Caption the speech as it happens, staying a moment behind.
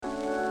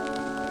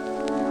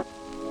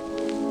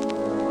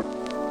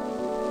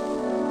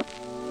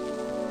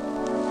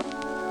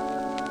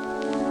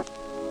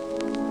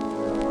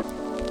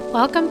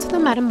Welcome to the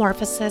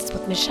Metamorphosis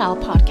with Michelle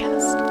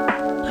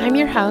podcast. I'm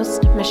your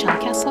host, Michelle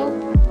Kessel.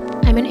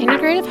 I'm an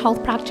integrative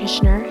health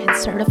practitioner and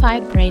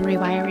certified brain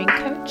rewiring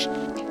coach.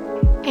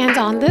 And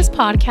on this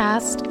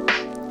podcast,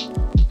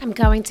 I'm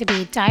going to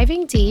be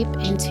diving deep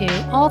into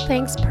all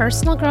things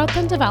personal growth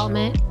and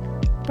development,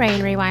 brain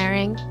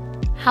rewiring,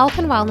 health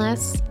and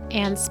wellness,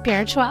 and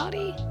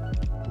spirituality.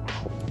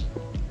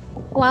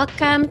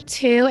 Welcome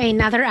to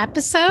another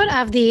episode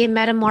of the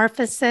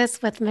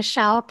Metamorphosis with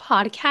Michelle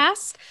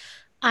podcast.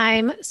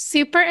 I'm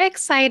super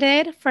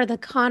excited for the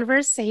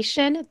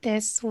conversation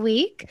this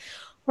week.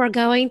 We're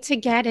going to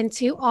get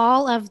into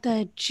all of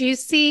the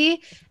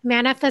juicy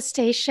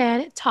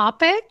manifestation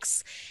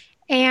topics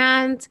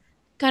and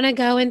going to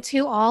go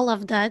into all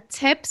of the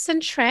tips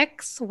and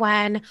tricks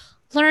when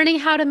learning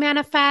how to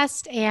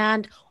manifest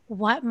and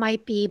what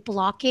might be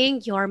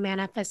blocking your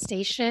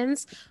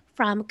manifestations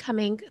from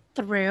coming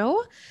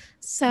through.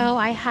 So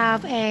I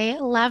have a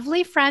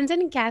lovely friend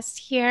and guest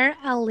here,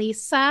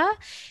 Elisa.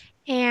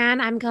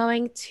 And I'm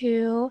going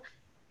to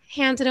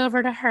hand it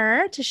over to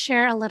her to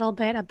share a little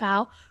bit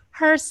about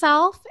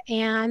herself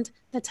and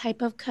the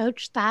type of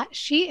coach that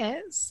she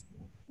is.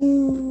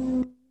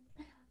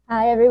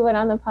 Hi, everyone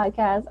on the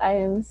podcast. I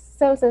am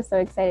so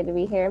excited to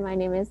be here. My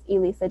name is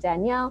Elisa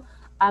Danielle.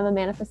 I'm a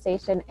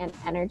manifestation and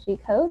energy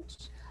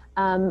coach,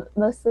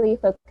 mostly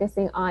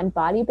focusing on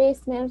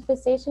body-based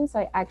manifestation.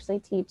 So I actually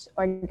teach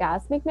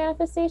orgasmic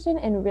manifestation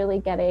and really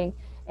getting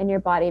in your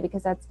body,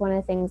 because that's one of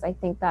the things I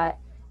think that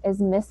is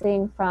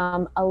missing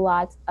from a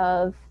lot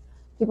of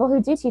people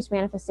who do teach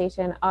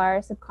manifestation.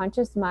 Our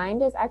subconscious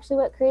mind is actually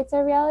what creates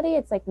our reality.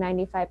 It's like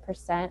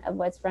 95% of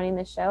what's running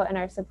the show, and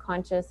our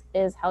subconscious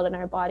is held in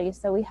our body.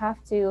 So we have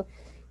to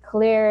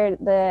clear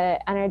the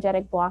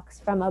energetic blocks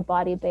from a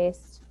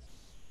body-based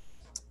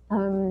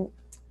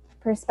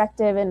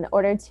perspective in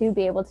order to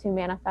be able to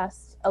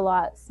manifest a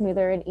lot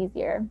smoother and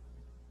easier.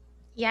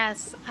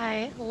 Yes,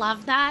 I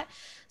love that.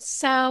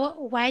 So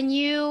when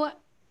you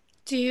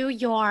do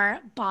your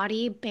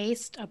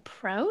body-based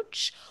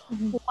approach,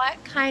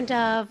 what kind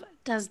of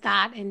does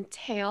that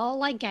entail,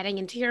 like getting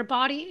into your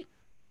body?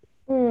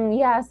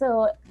 Yeah,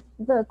 so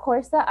the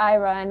course that I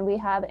run, we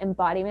have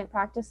embodiment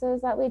practices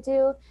that we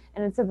do,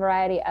 and it's a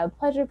variety of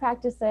pleasure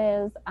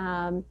practices,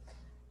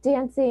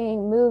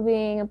 dancing,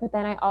 moving, but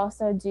then I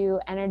also do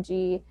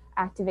energy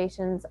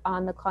activations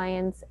on the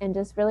clients and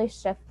just really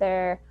shift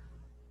their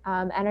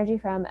energy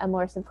from a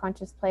more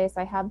subconscious place.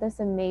 I have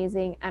this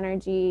amazing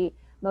energy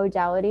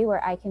modality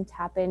where I can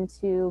tap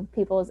into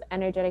people's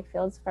energetic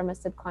fields from a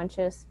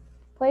subconscious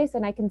place,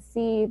 and I can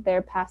see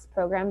their past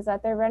programs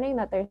that they're running,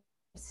 that they're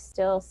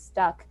still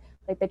stuck,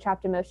 like the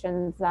trapped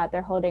emotions that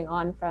they're holding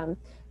on from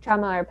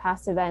trauma or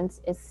past events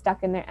is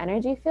stuck in their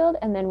energy field.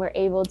 And then we're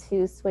able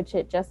to switch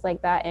it just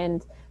like that,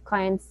 and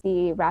clients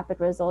see rapid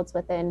results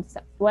within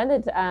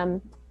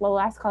the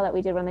last call that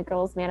we did when the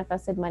girls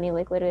manifested money,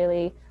 like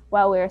literally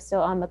while we were still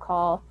on the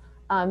call.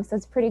 So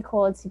it's pretty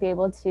cool to be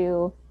able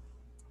to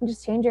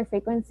just change your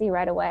frequency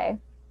right away.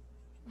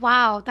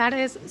 Wow, that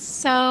is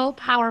so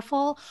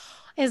powerful.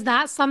 Is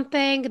that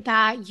something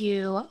that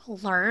you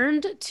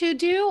learned to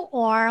do,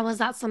 or was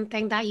that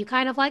something that you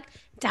kind of like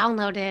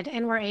downloaded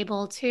and were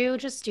able to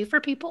just do for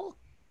people?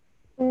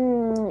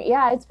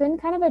 Yeah, it's been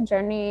kind of a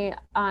journey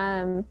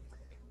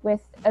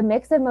with a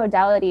mix of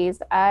modalities.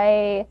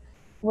 I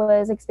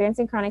was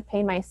experiencing chronic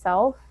pain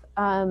myself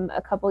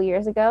a couple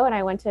years ago, and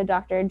I went to a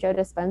Dr. Joe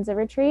Dispenza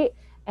retreat,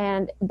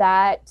 and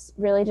that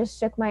really just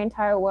shook my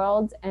entire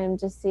world. And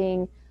just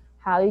seeing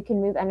how you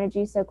can move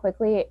energy so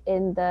quickly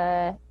in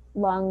the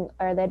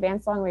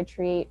advanced long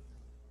retreat,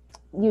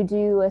 you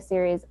do a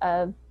series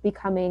of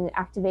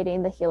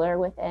activating the healer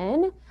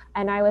within.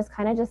 And I was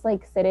kind of just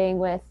like sitting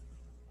with,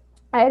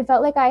 I had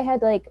felt like I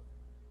had like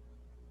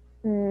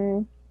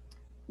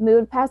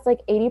moved past like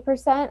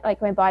 80%,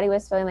 like my body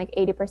was feeling like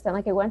 80%.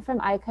 Like it went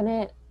from I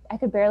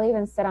could barely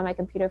even sit on my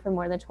computer for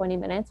more than 20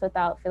 minutes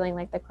without feeling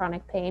like the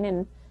chronic pain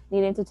and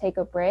needing to take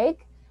a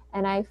break.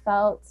 And I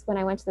felt when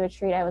I went to the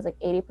retreat, I was like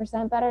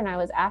 80% better. And I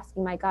was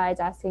asking my guides,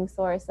 asking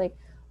source, like,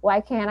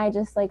 why can't I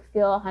just like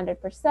feel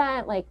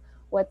 100%? Like,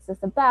 what's this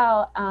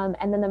about?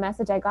 And then the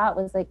message I got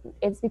was like,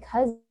 it's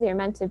because you're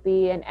meant to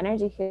be an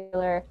energy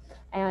healer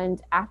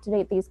and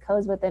activate these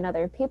codes within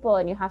other people,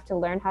 and you have to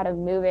learn how to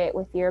move it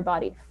with your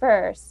body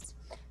first.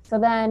 So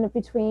then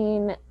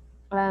between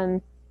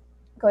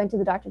going to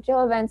the Dr.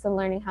 Joe events and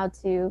learning how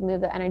to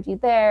move the energy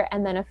there,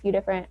 and then a few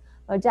different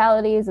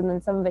modalities, and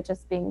then some of it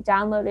just being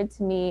downloaded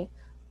to me,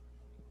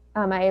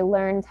 I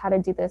learned how to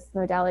do this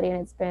modality,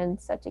 and it's been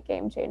such a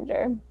game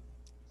changer.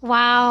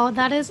 Wow,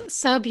 that is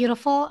so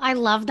beautiful. I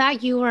love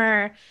that you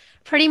were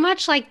pretty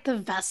much like the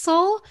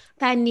vessel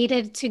that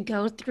needed to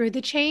go through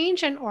the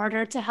change in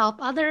order to help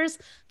others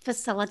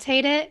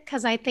facilitate it.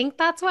 Because I think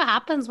that's what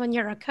happens when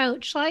you're a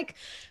coach. Like,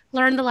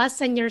 learn the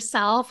lesson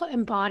yourself,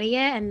 embody it,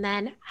 and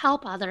then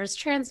help others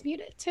transmute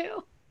it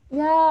too.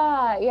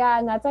 Yeah,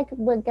 and that's like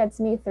what gets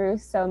me through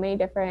so many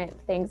different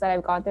things that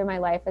I've gone through in my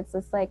life. It's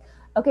just like,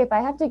 okay, if I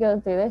have to go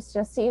through this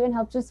just to even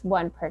help just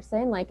one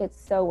person, like it's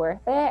so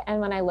worth it. And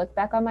when I look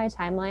back on my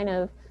timeline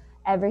of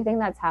everything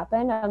that's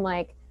happened, I'm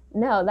like,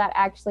 no, that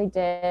actually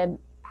did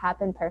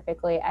happen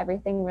perfectly.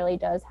 Everything really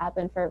does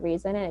happen for a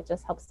reason. And it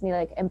just helps me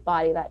like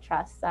embody that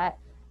trust that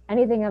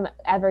anything I'm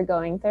ever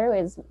going through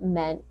is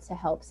meant to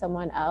help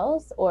someone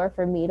else or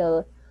for me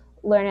to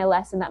learn a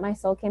lesson that my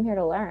soul came here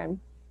to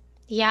learn.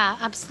 Yeah,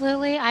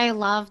 absolutely. I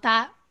love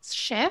that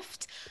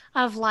shift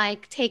of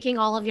like taking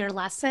all of your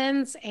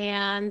lessons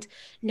and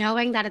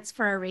knowing that it's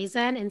for a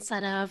reason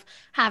instead of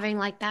having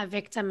like that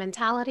victim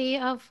mentality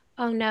of,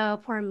 oh no,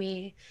 poor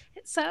me.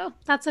 So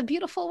that's a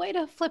beautiful way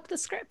to flip the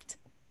script.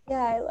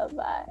 Yeah, I love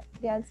that.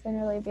 Yeah, it's been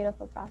a really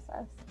beautiful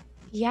process.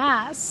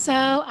 Yeah, so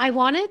I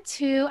wanted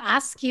to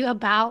ask you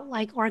about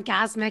like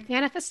orgasmic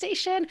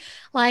manifestation.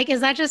 Like,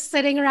 is that just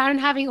sitting around and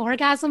having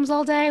orgasms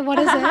all day? What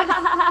is it?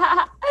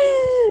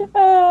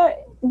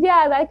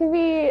 Yeah, that could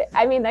be,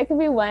 I mean, that could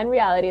be one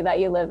reality that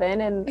you live in.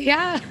 And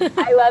Yeah.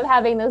 I love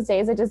having those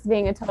days of just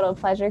being a total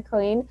pleasure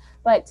queen.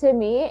 But to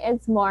me,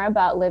 it's more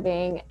about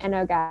living an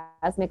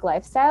orgasmic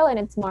lifestyle. And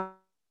it's more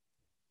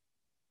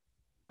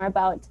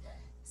about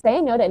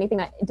saying no to anything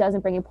that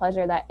doesn't bring you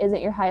pleasure, that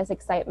isn't your highest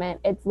excitement.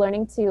 It's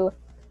learning to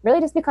really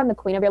just become the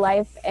queen of your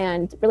life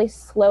and really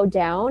slow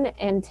down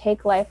and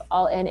take life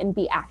all in and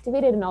be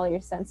activated in all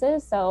your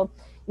senses. So,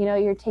 you know,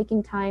 you're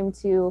taking time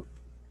to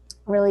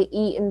really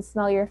eat and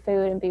smell your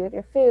food and be with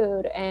your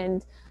food,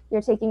 and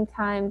you're taking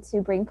time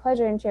to bring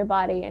pleasure into your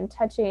body and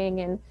touching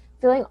and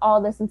feeling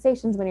all the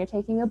sensations. When you're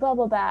taking a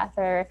bubble bath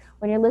or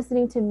when you're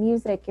listening to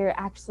music, you're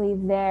actually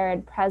there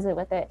and present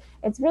with it.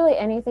 It's really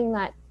anything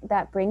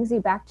that brings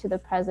you back to the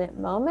present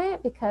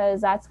moment,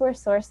 because that's where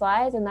source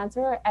lies and that's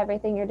where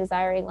everything you're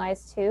desiring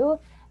lies too.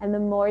 And the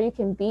more you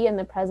can be in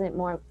the present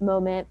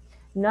moment,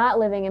 not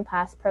living in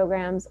past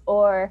programs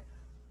or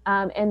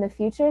in the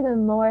future, the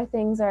more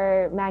things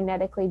are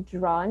magnetically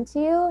drawn to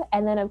you.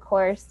 And then, of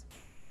course,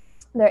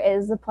 there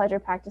is the pleasure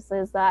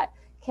practices that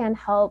can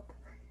help,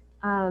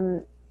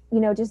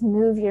 just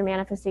move your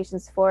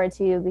manifestations forward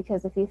to you.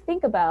 Because if you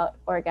think about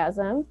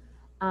orgasm,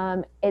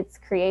 it's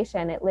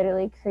creation. It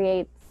literally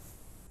creates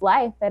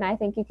life. And I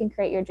think you can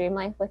create your dream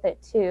life with it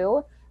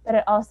too. But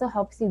it also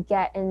helps you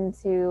get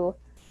into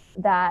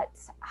that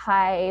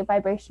high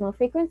vibrational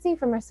frequency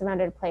from a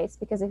surrendered place.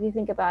 Because if you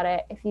think about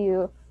it, if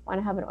you want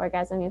to have an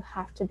orgasm, you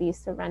have to be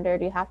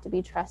surrendered, you have to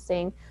be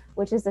trusting,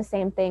 which is the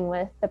same thing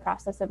with the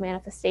process of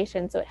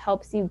manifestation. So it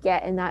helps you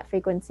get in that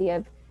frequency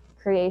of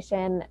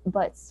creation,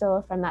 but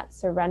still from that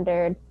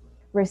surrendered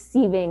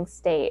receiving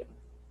state.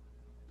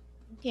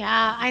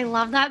 Yeah, I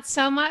love that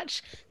so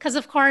much. Because,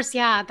 of course,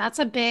 yeah, that's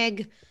a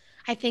big,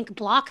 I think,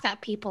 block that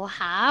people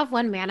have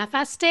when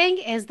manifesting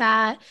is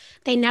that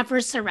they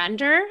never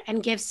surrender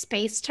and give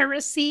space to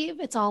receive.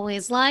 It's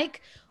always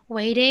like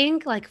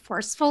waiting, like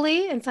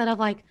forcefully, instead of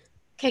like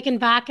kicking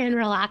back and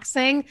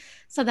relaxing.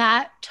 So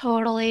that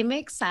totally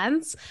makes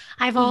sense.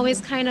 I've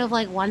always kind of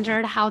like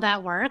wondered how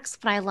that works,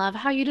 but I love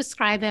how you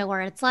describe it,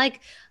 where it's like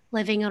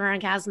living an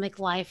orgasmic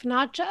life,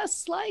 not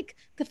just like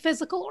the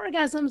physical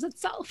orgasms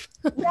itself.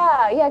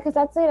 Yeah, because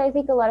that's it. I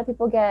think a lot of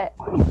people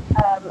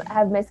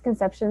have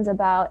misconceptions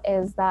about,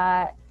 is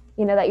that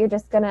that you're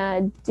just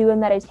gonna do a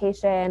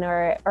meditation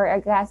or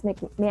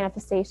orgasmic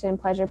manifestation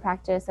pleasure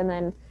practice and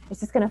then it's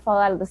just gonna fall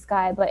out of the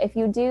sky. But if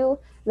you do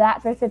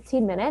that for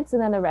 15 minutes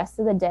and then the rest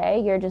of the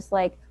day you're just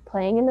like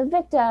playing in the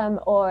victim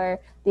or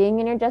being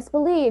in your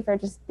disbelief or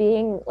just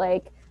being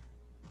like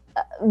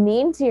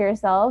mean to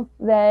yourself,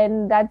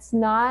 then that's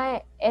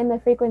not in the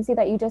frequency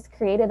that you just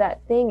created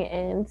that thing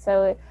in.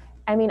 So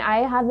I mean,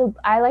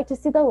 I like to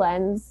see the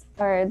lens,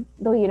 or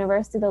the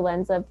universe through the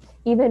lens of,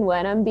 even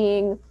when I'm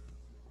being,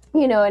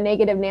 a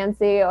negative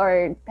Nancy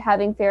or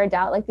having fear or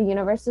doubt, like the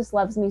universe just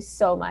loves me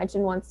so much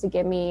and wants to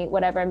give me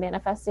whatever I'm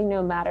manifesting,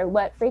 no matter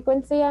what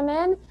frequency I'm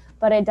in.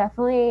 But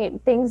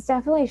things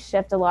definitely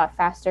shift a lot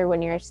faster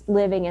when you're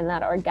living in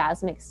that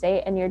orgasmic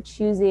state and you're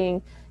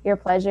choosing your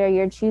pleasure,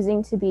 you're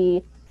choosing to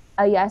be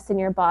a yes in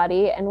your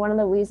body. And one of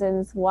the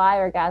reasons why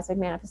orgasmic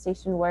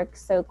manifestation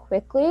works so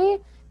quickly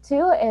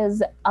too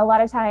is a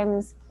lot of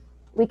times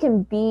we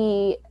can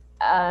be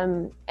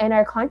in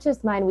our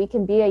conscious mind, we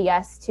can be a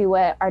yes to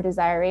what our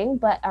desiring,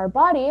 but our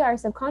body, our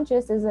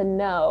subconscious, is a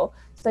no.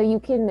 So you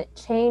can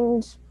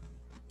change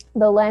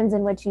the lens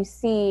in which you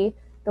see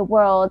the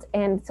world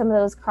and some of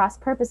those cross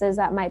purposes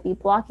that might be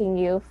blocking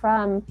you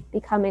from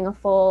becoming a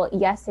full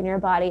yes in your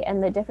body.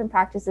 And the different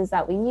practices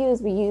that we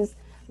use,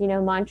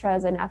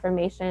 mantras and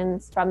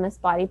affirmations from this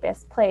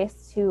body-based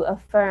place to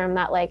affirm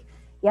that, like,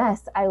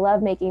 yes, I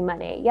love making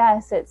money.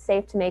 Yes, it's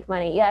safe to make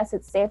money. Yes,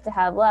 it's safe to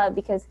have love.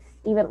 Because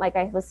even, like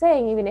I was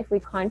saying, even if we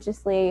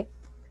consciously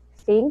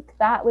think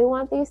that we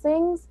want these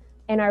things,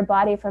 in our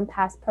body from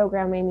past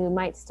programming, we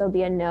might still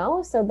be a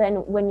no. So then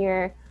when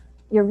you're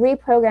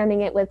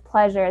reprogramming it with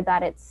pleasure,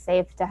 that it's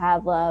safe to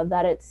have love,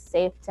 that it's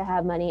safe to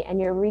have money, and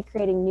you're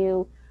recreating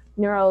new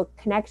neural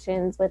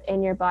connections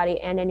within your body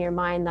and in your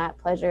mind that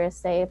pleasure is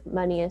safe,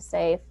 money is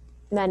safe,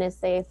 men is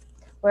safe.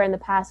 Where in the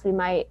past we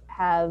might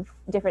have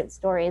different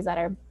stories that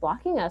are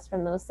blocking us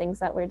from those things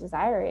that we're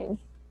desiring.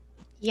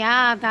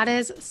 Yeah, that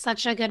is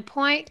such a good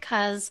point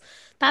because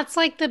that's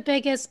like the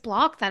biggest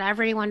block that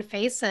everyone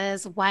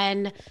faces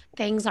when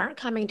things aren't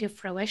coming to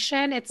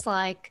fruition. It's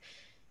like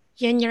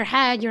in your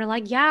head, you're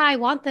like, yeah, I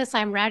want this,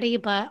 I'm ready.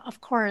 But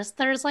of course,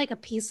 there's like a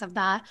piece of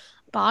that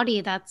body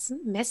that's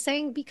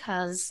missing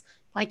because,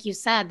 like you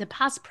said, the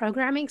past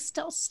programming's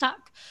still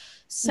stuck.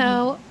 Mhm.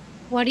 So,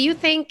 what do you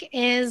think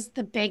is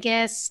the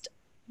biggest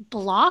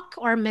block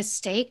or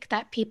mistake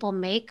that people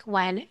make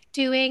when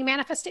doing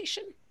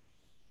manifestation?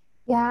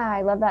 Yeah,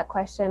 I love that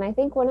question. I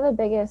think one of the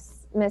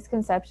biggest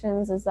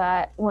misconceptions is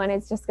that one,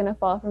 it's just going to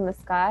fall from the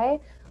sky,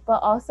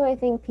 but also I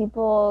think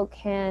people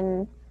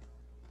can,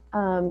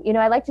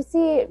 I like to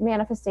see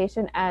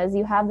manifestation as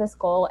you have this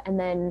goal and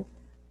then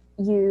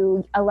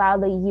you allow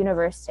the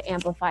universe to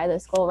amplify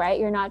this goal, right?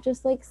 You're not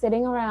just like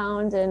sitting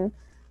around and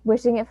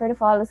wishing it for it to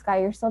fall out of the sky.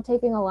 You're still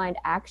taking aligned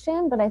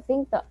action. But I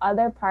think the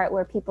other part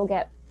where people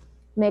get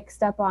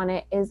mixed up on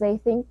it is they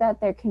think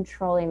that they're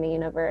controlling the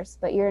universe,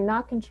 but you're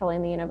not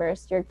controlling the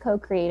universe. You're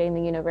co-creating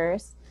the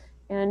universe.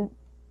 And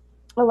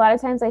a lot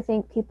of times I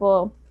think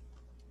people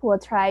will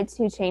try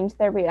to change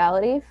their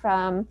reality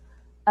from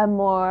a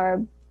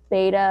more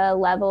beta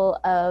level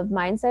of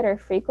mindset or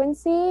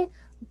frequency.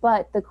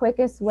 But the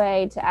quickest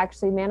way to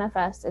actually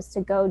manifest is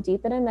to go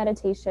deep in a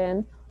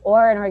meditation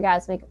or an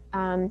orgasmic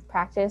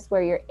practice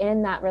where you're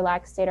in that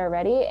relaxed state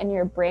already and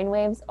your brain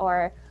waves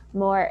are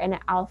more in an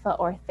alpha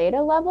or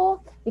theta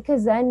level,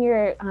 because then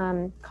your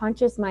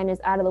conscious mind is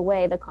out of the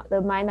way.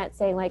 The mind that's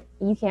saying, like,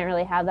 you can't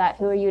really have that.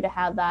 Who are you to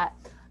have that?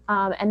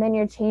 And then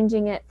you're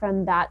changing it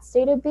from that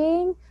state of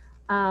being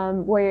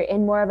where you're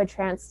in more of a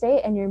trance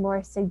state and you're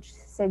more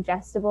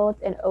suggestible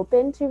and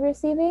open to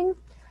receiving.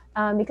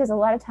 Because a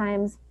lot of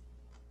times,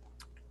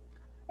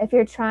 if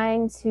you're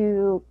trying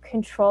to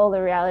control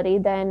the reality,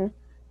 then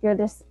you're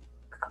just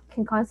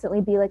can constantly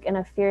be like in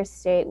a fear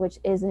state, which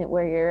isn't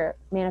where your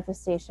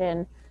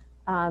manifestation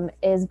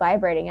is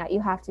vibrating at.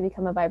 You have to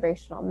become a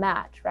vibrational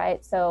match,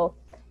 right? So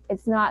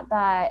it's not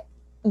that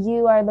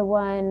you are the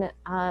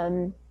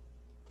one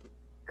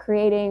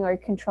creating or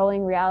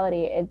controlling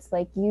reality. It's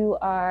like you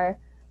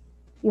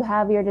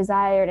have your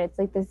desire and it's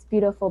like this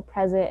beautiful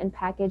present and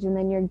package, and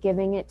then you're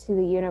giving it to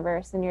the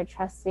universe and you're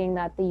trusting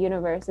that the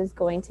universe is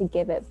going to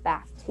give it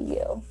back to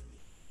you.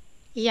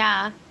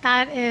 Yeah,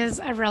 that is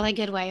a really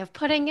good way of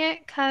putting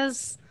it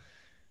because,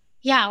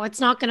 yeah, it's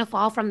not going to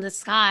fall from the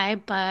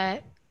sky,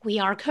 but we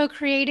are co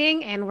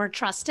creating and we're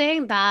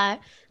trusting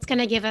that it's going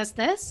to give us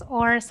this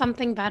or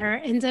something better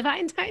in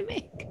divine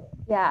timing.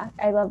 Yeah,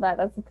 I love that.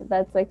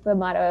 That's like the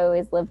motto I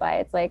always live by.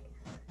 It's like,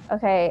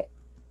 okay,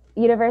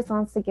 universe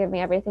wants to give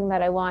me everything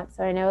that I want,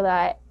 so I know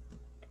that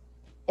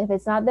if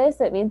it's not this,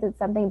 it means it's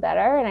something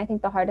better. And I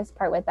think the hardest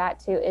part with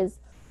that too is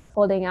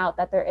holding out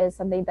that there is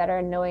something better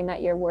and knowing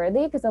that you're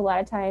worthy. Because a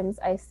lot of times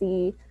I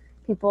see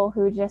people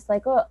who just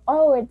like,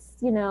 oh, it's,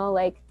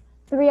 like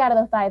 3 out of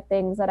the 5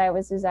 things that I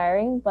was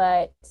desiring.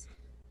 But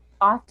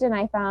often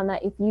I found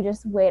that if you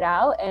just wait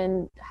out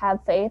and have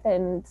faith,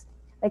 and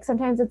like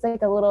sometimes it's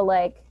like a little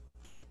like,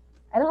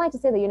 I don't like to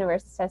say the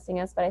universe is testing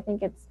us, but I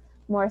think it's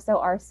more so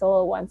our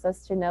soul wants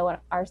us to know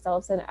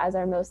ourselves and as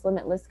our most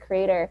limitless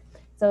creator.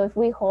 So if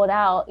we hold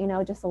out,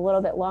 just a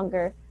little bit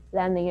longer,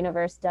 then the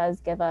universe does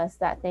give us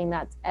that thing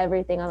that's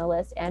everything on the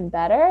list and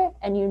better.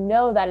 And you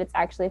know that it's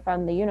actually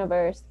from the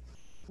universe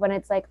when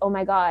it's like, oh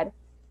my God,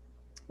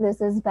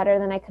 this is better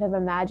than I could have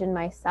imagined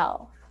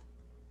myself.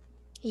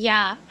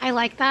 Yeah, I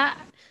like that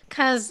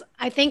because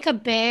I think a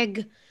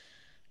big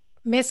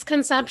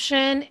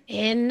misconception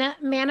in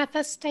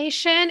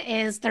manifestation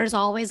is there's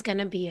always going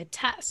to be a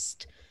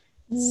test.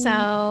 Mm.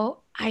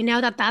 So I know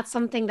that that's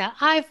something that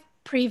I've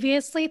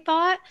previously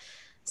thought.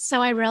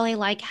 So I really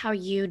like how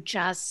you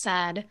just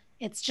said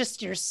it's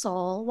just your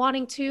soul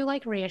wanting to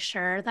like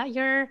reassure that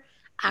you're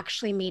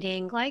actually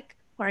meeting like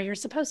where you're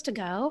supposed to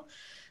go.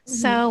 Mm-hmm.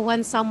 So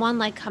when someone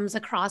like comes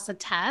across a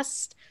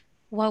test,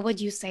 what would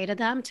you say to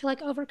them to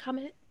like overcome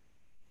it?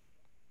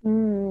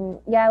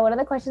 Yeah, one of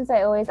the questions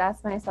I always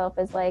ask myself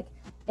is like,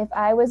 if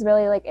I was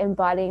really like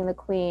embodying the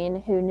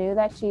queen who knew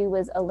that she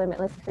was a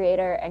limitless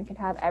creator and could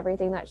have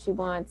everything that she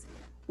wants,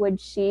 would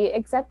she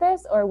accept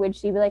this, or would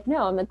she be like,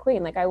 no, I'm the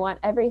queen, like I want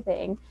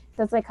everything?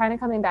 So it's like kind of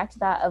coming back to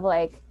that of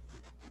like,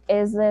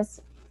 is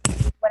this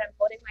when I'm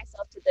holding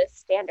myself to this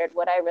standard,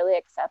 would I really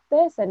accept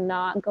this, and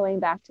not going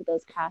back to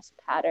those past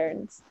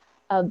patterns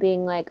of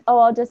being like, oh,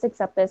 I'll just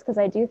accept this, because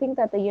I do think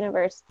that the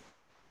universe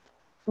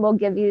will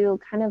give you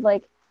kind of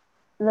like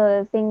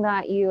the thing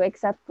that you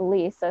accept the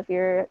least. So if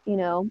you're,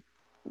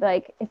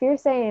 like if you're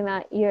saying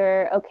that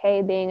you're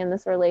okay being in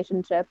this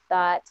relationship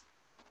that,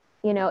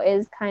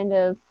 is kind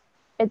of,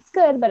 it's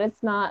good, but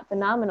it's not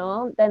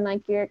phenomenal, then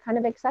like you're kind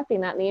of accepting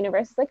that. And the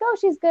universe is like, oh,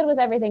 she's good with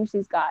everything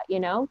she's got.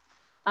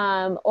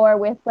 Or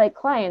with like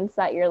clients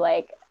that you're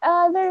like,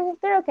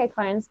 they're okay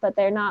clients, but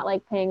they're not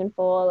like paying in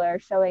full or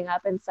showing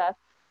up and stuff.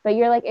 But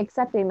you're like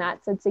accepting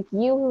that. So it's like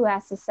you who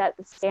has to set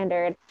the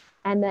standard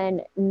and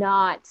then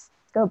not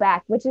go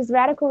back, which is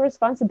radical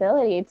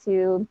responsibility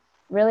to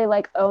really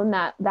like own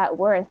that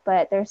worth.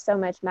 But there's so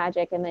much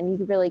magic, and then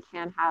you really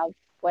can have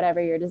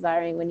whatever you're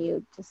desiring when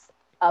you just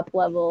up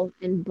level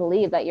and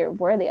believe that you're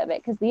worthy of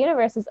it, because the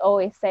universe is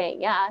always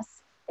saying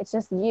yes. It's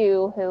just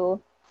you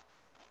who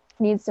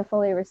needs to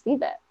fully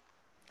receive it.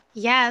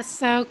 Yes,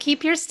 so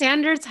keep your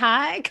standards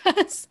high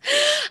because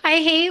I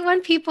hate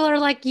when people are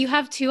like, you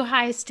have too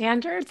high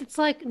standards. It's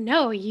like,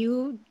 no,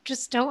 you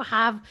just don't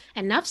have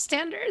enough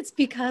standards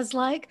because,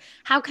 like,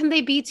 how can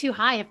they be too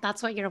high if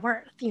that's what you're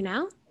worth, you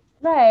know?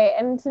 Right.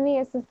 And to me,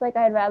 it's just like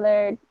I'd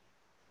rather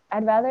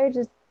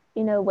just,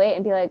 wait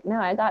and be like, no,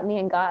 I got me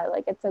and God.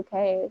 Like, it's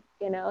okay,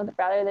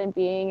 rather than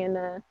being in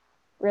a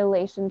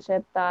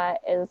relationship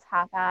that is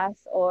half ass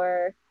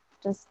or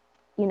just,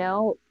 you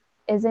know,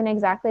 isn't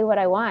exactly what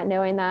I want,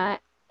 knowing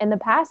that in the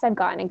past I've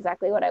gotten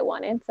exactly what I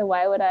wanted. So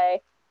why would I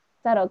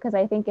settle? Because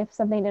I think if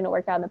something didn't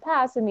work out in the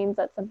past, it means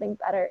that something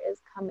better is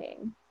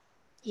coming.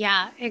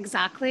 Yeah,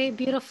 exactly.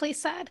 Beautifully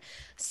said.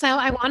 So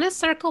I want to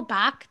circle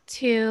back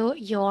to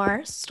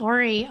your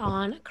story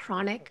on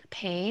chronic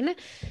pain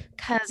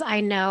because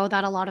I know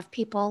that a lot of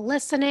people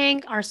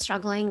listening are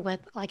struggling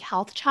with like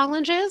health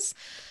challenges.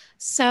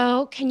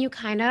 So can you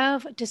kind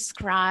of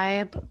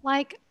describe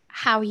like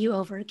how you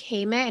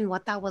overcame it and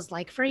what that was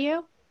like for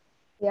you?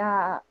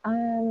 Yeah.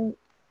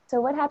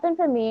 So what happened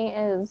for me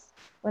is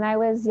when I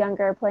was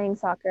younger playing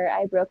soccer,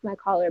 I broke my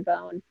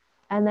collarbone.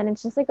 And then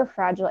it's just like a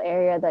fragile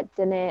area that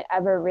didn't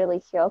ever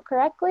really heal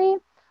correctly.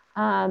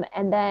 And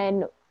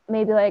then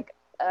maybe like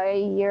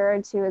a year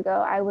or two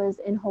ago, I was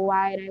in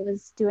Hawaii and I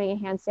was doing a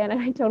handstand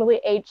and I totally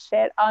ate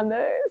shit on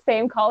the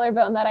same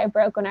collarbone that I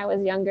broke when I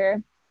was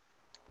younger.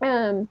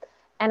 Um,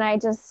 and I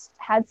just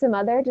had some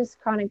other just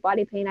chronic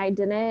body pain. I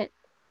didn't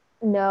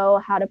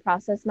know how to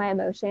process my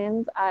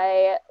emotions.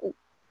 I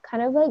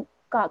kind of like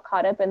got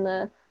caught up in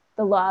the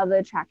law of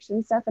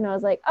attraction stuff, and I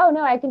was like, oh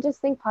no, I can just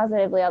think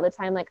positively all the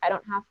time. Like I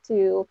don't have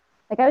to,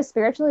 like I was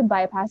spiritually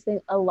bypassing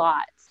a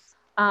lot.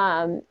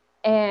 Um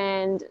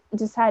and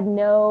just had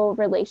no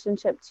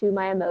relationship to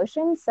my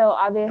emotions. So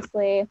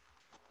obviously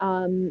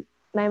um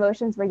my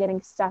emotions were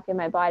getting stuck in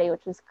my body,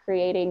 which was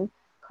creating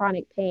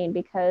chronic pain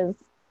because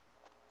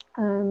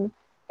um,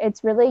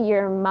 it's really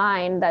your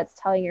mind that's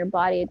telling your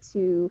body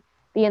to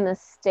be in the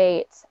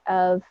state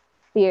of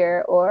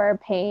fear or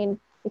pain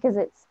because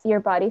it's your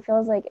body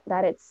feels like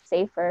that it's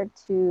safer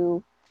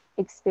to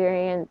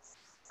experience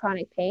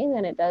chronic pain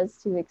than it does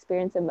to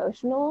experience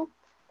emotional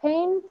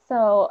pain.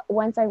 So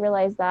once I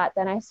realized that,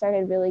 then I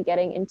started really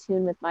getting in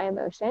tune with my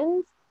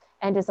emotions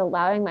and just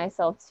allowing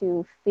myself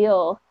to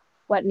feel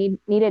what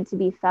needed to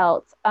be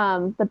felt.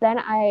 But then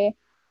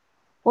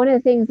one of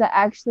the things that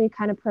actually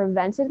kind of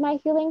prevented my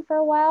healing for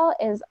a while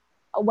is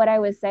what I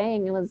was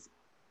saying. It was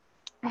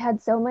I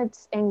had so much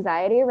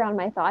anxiety around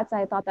my thoughts.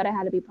 I thought that I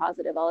had to be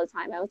positive all the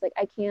time. I was like,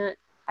 I can't.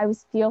 I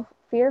was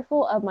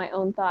fearful of my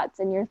own thoughts,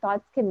 and your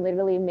thoughts can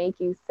literally make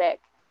you sick,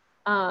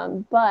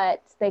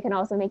 but they can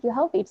also make you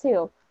healthy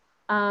too.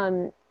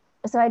 Um,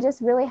 so I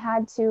just really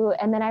had to,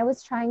 and then I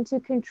was trying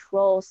to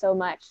control so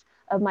much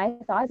of my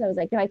thoughts. I was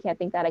like, no, I can't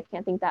think that. I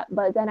can't think that.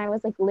 But then I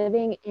was like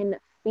living in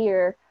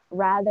fear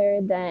rather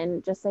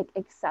than just like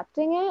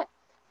accepting it.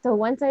 So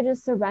once I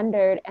just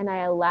surrendered and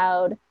I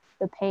allowed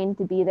the pain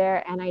to be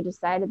there, and I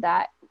decided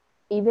that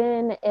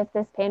even if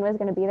this pain was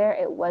going to be there,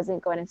 it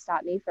wasn't going to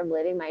stop me from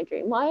living my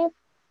dream life.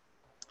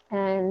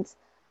 And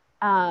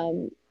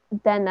um,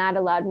 then that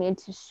allowed me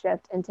to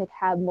shift and to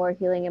have more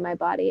healing in my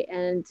body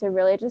and to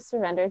really just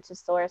surrender to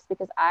source,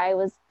 because I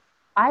was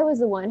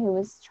the one who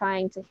was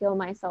trying to heal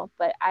myself,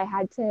 but I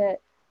had to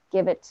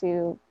give it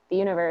to the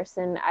universe.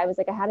 And I was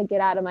like, I had to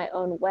get out of my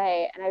own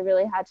way, and I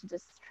really had to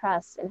just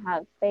trust and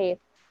have faith.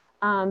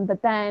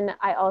 But then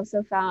I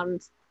also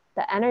found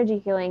the energy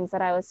healings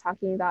that I was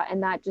talking about,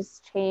 and that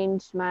just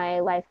changed my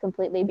life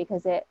completely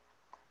because it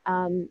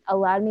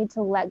allowed me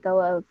to let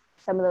go of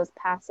some of those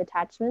past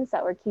attachments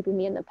that were keeping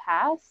me in the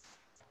past,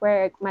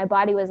 where my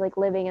body was like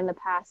living in the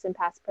past and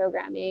past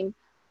programming.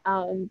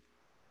 Um,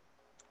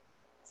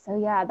 so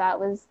yeah,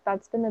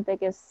 that's been the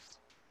biggest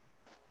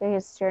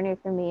journey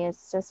for me.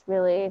 It's just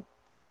really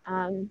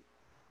um,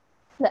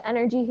 the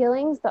energy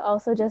healings, but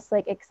also just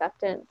like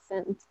acceptance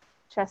and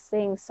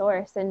trusting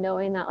source and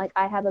knowing that like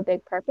I have a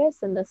big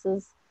purpose and this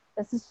is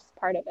just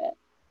part of it.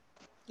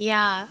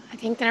 Yeah, I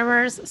think there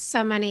were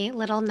so many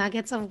little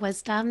nuggets of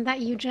wisdom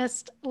that you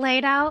just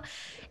laid out.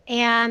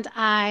 And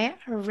I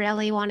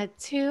really wanted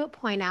to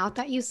point out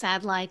that you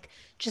said, like,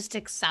 just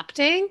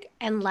accepting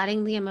and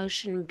letting the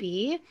emotion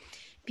be,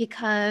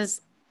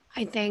 because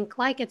I think,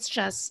 like, it's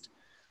just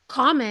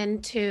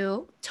common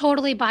to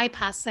totally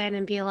bypass it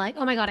and be like,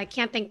 oh my God, I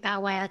can't think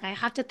that way. Like, I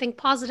have to think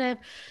positive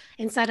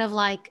instead of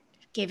like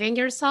giving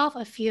yourself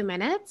a few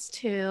minutes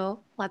to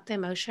let the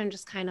emotion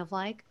just kind of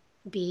like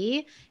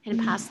be and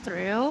pass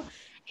through.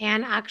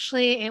 And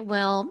actually, it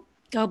will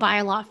go by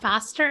a lot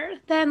faster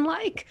than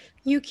like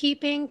you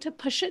keeping to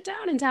push it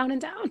down and down and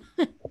down.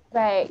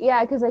 Right.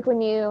 Yeah, because like when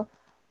you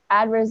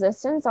add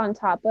resistance on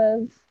top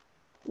of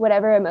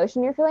whatever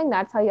emotion you're feeling,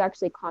 that's how you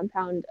actually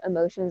compound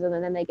emotions, and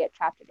then they get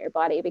trapped in your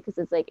body, because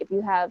it's like if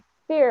you have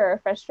fear or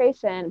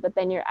frustration, but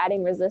then you're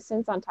adding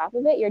resistance on top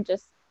of it, you're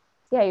just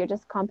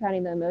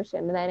compounding the emotion,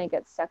 and then it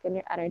gets stuck in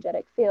your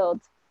energetic field.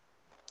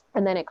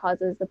 and then it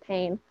causes the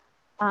pain.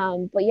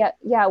 But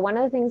yeah, one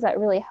of the things that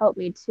really helped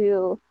me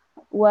too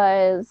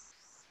was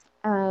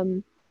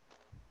um,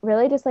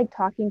 really just like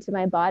talking to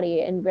my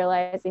body and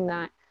realizing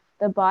that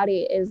the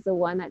body is the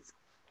one that's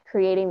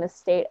creating the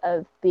state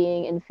of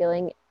being and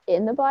feeling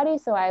in the body.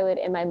 So I would,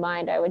 in my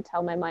mind, I would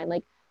tell my mind,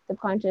 like,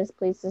 subconscious,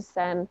 please just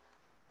send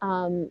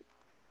um,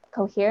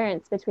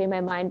 coherence between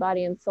my mind,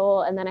 body, and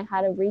soul. And then I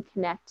had to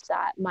reconnect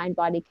that mind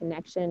body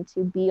connection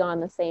to be on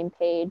the same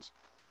page,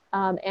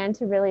 and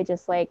to really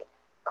just like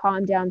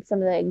calm down some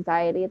of the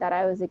anxiety that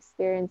I was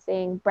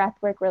experiencing. Breath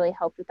work really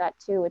helped with that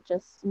too, with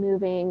just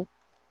moving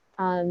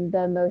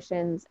the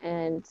emotions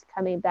and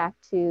coming back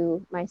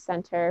to my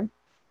center.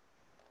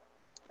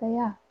 But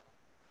yeah.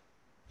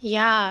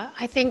 Yeah,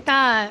 I think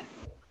that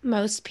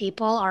most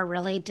people are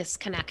really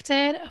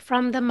disconnected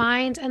from the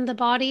mind and the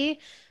body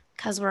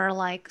because we're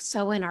like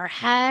so in our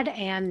head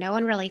and no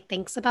one really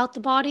thinks about the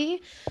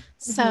body.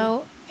 Mm-hmm.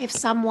 So, if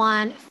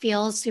someone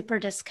feels super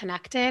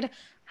disconnected,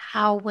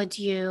 how would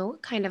you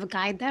kind of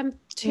guide them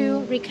to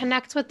Mm.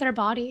 reconnect with their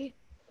body?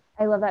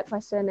 I love that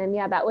question. And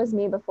yeah, that was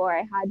me before.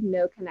 I had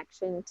no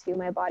connection to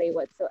my body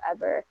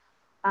whatsoever.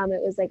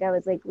 It was like I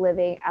was like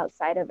living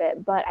outside of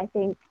it. But I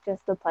think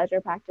just the pleasure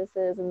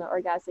practices and the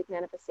orgasmic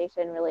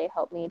manifestation really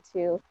helped me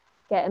to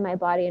get in my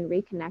body and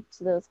reconnect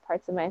to those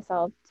parts of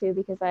myself too,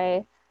 because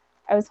I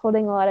was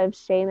holding a lot of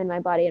shame in my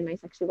body and my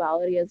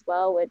sexuality as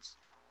well, which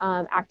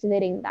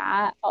activating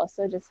that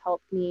also just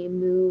helped me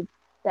move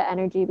the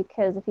energy.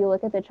 Because if you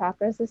look at the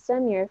chakra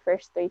system, your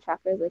first three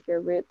chakras, like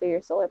your root through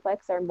your solar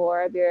plex, are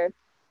more of your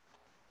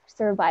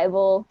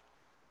survival,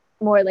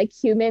 more like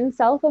human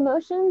self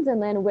emotions,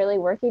 and then really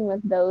working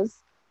with those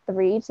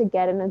three to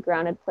get in a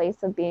grounded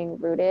place of being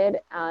rooted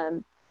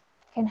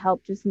can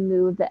help just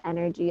move the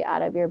energy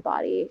out of your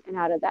body and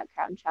out of that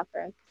crown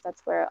chakra, because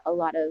that's where a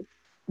lot of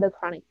the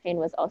chronic pain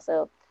was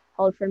also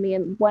held for me.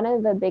 And one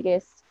of the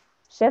biggest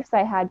shifts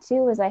I had too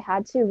was I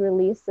had to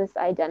release this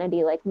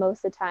identity. Like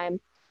most of the time,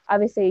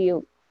 obviously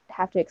you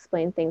have to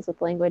explain things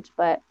with language,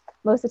 but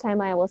most of the time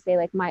I will say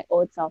like my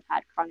old self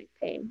had chronic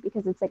pain,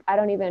 because it's like I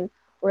don't even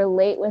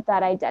relate with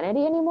that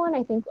identity anymore. And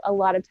I think a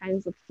lot of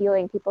times with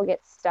healing, people get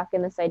stuck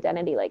in this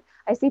identity. Like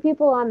I see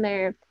people on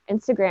their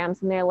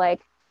Instagrams and they're like,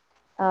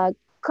 uh,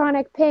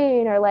 chronic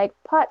pain or like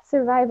pot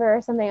survivor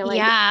or something. I'm like,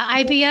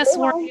 Yeah, IBS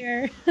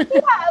warrior.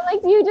 yeah,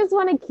 like, do you just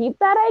want to keep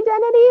that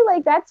identity?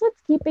 Like, that's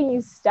what's keeping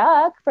you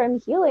stuck from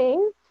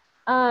healing.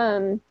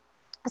 Um,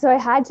 so I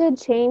had to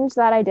change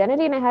that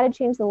identity and I had to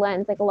change the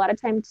lens. Like, a lot of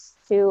times,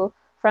 too,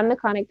 from the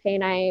chronic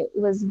pain, I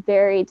was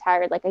very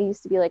tired. Like, I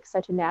used to be like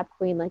such a nap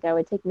queen. Like, I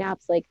would take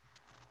naps like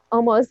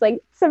almost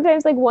like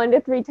sometimes like 1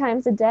 to 3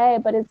 times a day.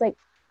 But it's like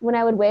when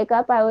I would wake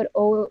up, I would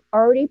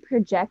already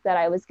project that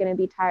I was going to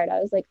be tired.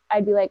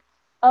 I'd be like,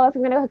 oh, if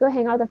I'm going to go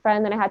hang out with a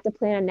friend, then I had to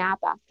plan a nap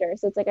after.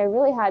 So it's like I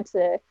really had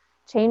to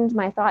change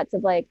my thoughts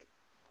of like,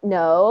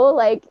 no,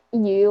 like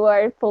you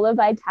are full of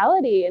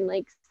vitality, and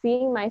like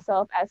seeing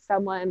myself as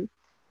someone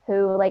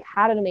who like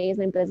had an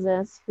amazing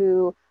business,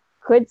 who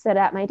could sit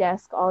at my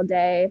desk all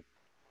day,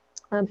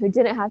 who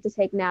didn't have to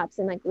take naps,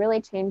 and like really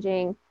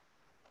changing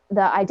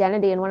the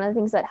identity. And one of the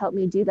things that helped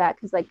me do that,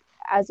 because like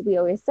as we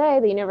always say,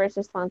 the universe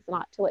responds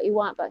not to what you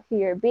want but who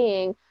you're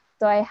being.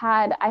 So I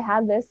had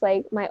this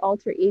like my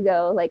alter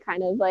ego, like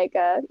kind of like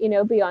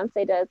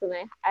Beyonce does. And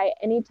I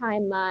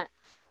anytime that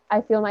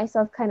I feel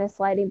myself kind of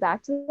sliding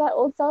back to that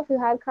old self who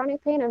had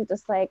chronic pain, I'm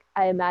just like,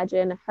 I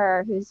imagine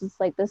her who's just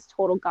like this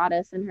total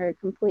goddess in her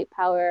complete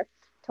power,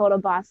 total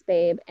boss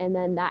babe. And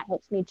then that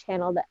helps me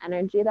channel the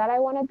energy that I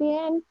want to be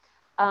in.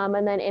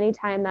 And then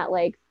anytime that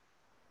like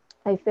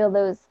I feel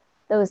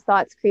those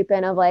thoughts creep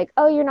in of like,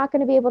 oh, you're not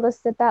going to be able to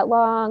sit that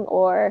long,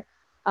 or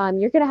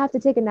you're going to have to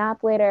take a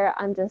nap later.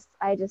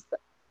 I just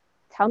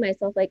tell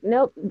myself like,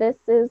 nope,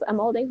 I'm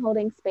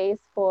holding space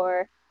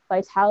for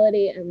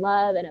vitality and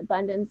love and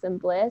abundance and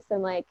bliss.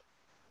 And like,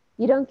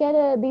 you don't get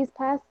these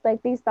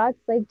thoughts,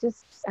 like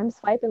just, I'm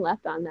swiping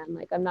left on them.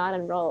 Like I'm not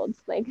enrolled.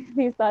 Like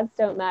these thoughts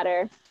don't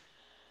matter.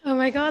 Oh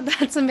my God,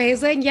 that's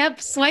amazing.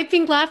 Yep,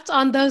 swiping left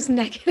on those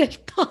negative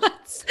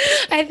thoughts.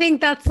 I think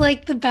that's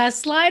like the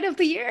best line of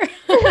the year.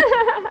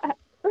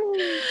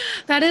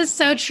 That is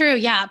so true.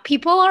 Yeah,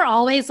 people are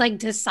always like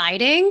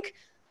deciding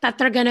that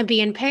they're going to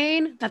be in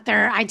pain, that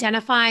they're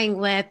identifying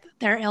with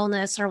their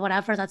illness or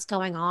whatever that's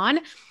going on.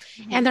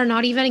 And they're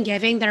not even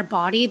giving their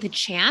body the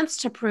chance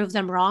to prove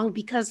them wrong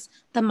because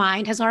the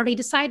mind has already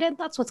decided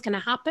that's what's going to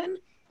happen.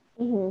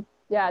 Mm-hmm.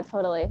 Yeah,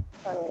 totally.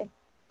 Totally.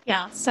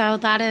 Yeah. So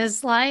that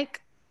is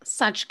like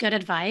such good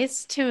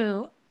advice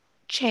to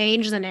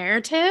change the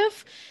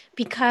narrative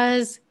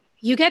because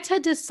you get to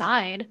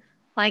decide.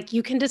 Like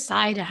you can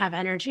decide to have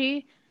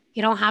energy.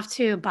 You don't have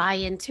to buy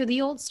into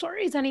the old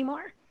stories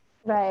anymore.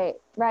 Right,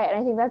 right. And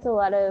I think that's a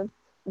lot of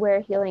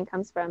where healing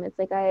comes from. It's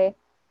like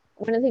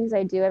one of the things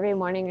I do every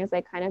morning is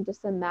I kind of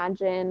just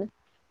imagine,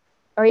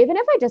 or even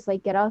if I just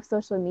like get off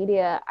social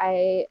media,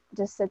 I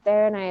just sit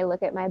there and I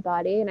look at my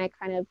body and I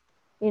kind of,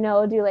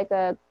 do like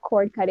a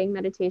cord cutting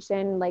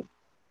meditation, like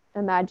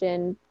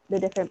imagine the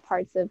different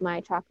parts of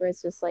my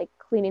chakras, just like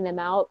cleaning them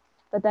out.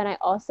 But then I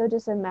also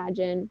just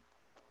imagine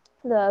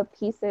the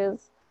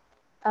pieces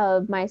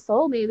of my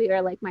soul, maybe,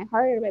 or like my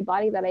heart or my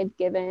body that I've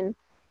given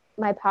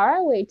my power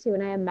away to.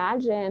 And I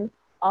imagine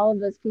all of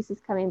those pieces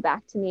coming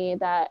back to me,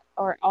 that,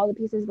 or all the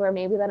pieces where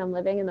maybe that I'm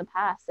living in the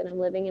past and I'm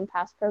living in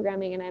past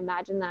programming. And I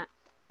imagine that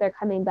they're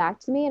coming back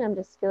to me, and I'm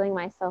just filling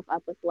myself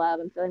up with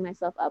love. I'm filling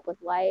myself up with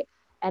light,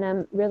 and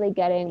I'm really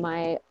getting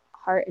my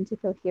heart into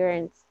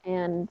coherence.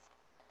 And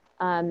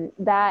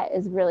that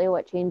is really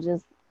what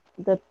changes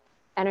the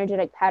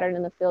energetic pattern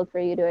in the field for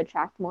you to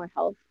attract more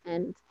health.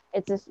 And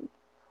it's just,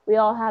 we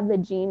all have the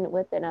gene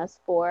within us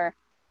for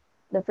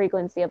the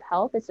frequency of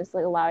health. It's just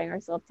like allowing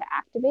ourselves to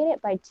activate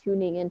it by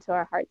tuning into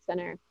our heart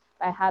center,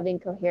 by having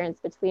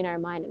coherence between our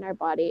mind and our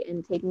body,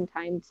 and taking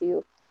time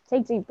to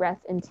take deep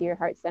breaths into your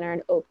heart center,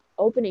 and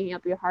opening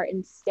up your heart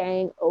and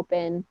staying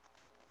open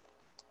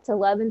to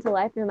love and to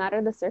life, no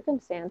matter the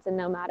circumstance, and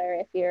no matter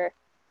if your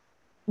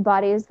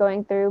body is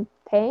going through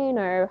pain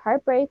or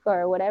heartbreak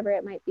or whatever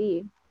it might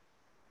be.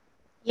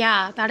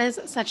 Yeah, that is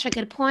such a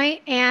good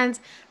point. And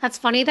that's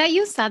funny that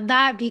you said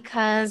that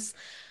because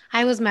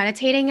I was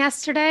meditating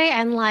yesterday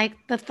and like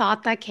the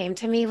thought that came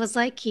to me was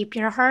like, keep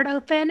your heart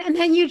open. And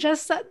then you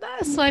just said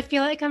that. So I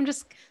feel like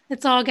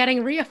it's all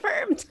getting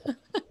reaffirmed.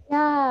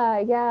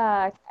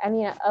 Yeah. I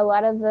mean, a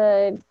lot of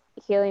the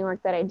healing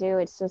work that I do,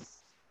 it's just,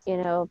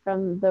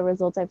 from the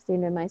results I've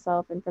seen in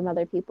myself and from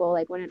other people,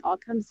 like when it all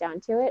comes down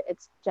to it,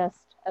 it's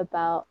just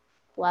about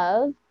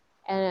love.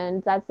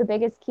 And that's the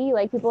biggest key.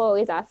 Like people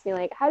always ask me,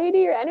 like, how do you do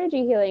your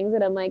energy healings?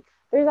 And I'm like,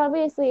 there's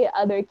obviously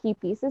other key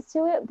pieces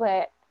to it,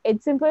 but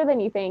it's simpler than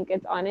you think.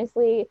 It's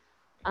honestly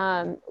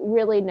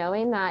really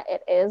knowing that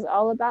it is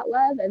all about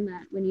love, and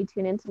that when you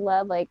tune into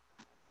love, like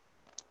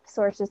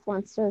source just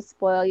wants to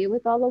spoil you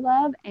with all the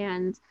love.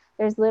 And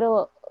there's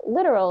literal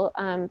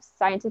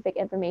scientific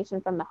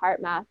information from the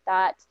heart math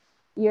that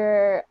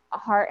your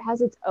heart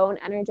has its own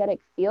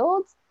energetic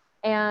field,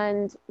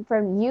 and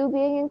from you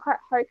being in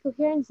heart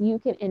coherence, you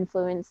can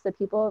influence the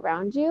people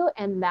around you,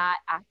 and that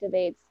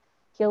activates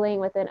healing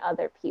within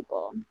other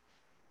people.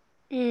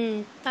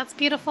 That's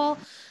beautiful.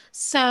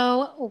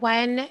 So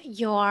when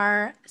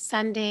you're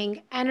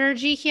sending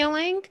energy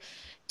healing,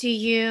 do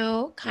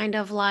you kind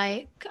of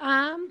like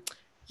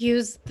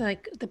use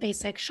the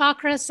basic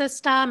chakra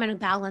system and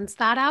balance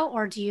that out,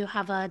 or do you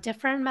have a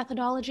different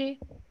methodology?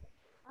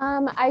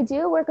 I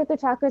do work with the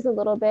chakras a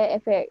little bit.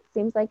 If it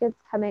seems like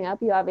it's coming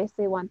up, you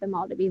obviously want them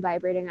all to be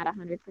vibrating at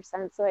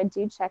 100%. So I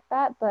do check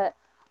that. But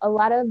a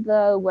lot of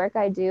the work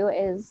I do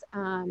is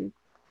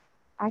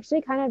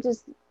actually kind of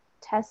just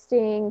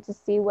testing to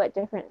see what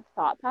different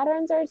thought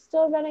patterns are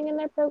still running in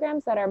their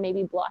programs that are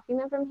maybe blocking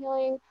them from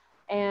healing.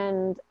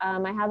 And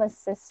I have a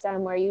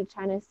system where you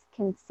kind of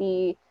can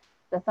see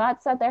the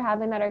thoughts that they're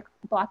having that are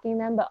blocking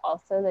them, but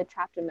also the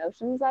trapped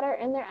emotions that are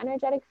in their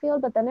energetic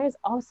field. But then there's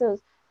also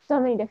so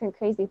many different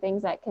crazy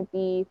things that could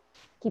be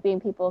keeping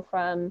people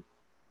from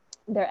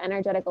their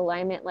energetic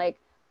alignment, like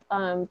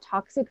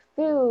toxic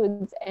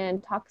foods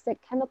and toxic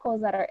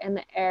chemicals that are in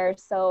the air.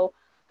 So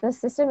the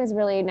system is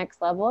really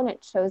next level, and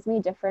it shows me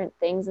different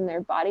things in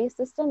their body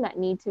system that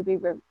need to be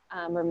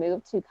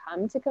removed to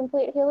come to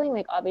complete healing.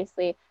 Like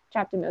obviously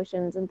trapped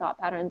emotions and thought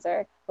patterns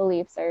or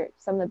beliefs are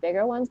some of the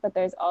bigger ones, but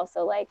there's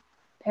also like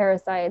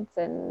parasites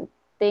and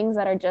things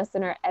that are just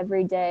in our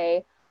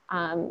everyday,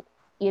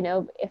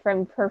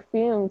 from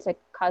perfume to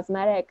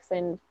cosmetics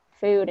and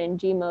food and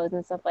GMOs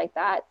and stuff like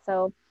that.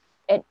 So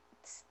it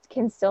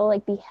can still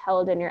like be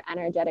held in your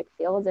energetic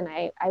fields. And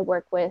I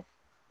work with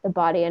the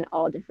body in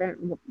all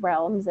different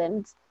realms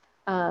and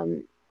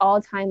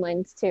all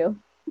timelines too.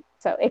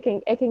 So it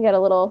can get a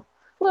little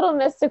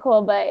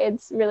mystical, but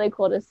it's really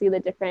cool to see the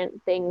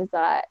different things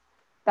that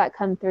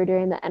come through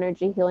during the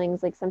energy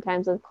healings. Like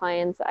sometimes with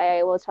clients,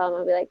 I will tell them,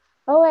 I'll be like,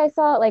 oh, I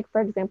saw, like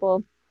for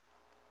example,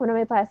 one of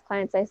my past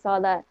clients, I saw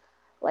that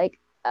like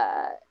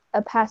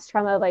a past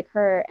trauma of like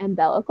her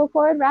umbilical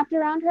cord wrapped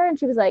around her, and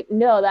she was like,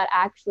 no, that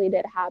actually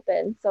did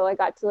happen. So I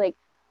got to like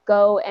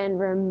go and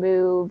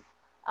remove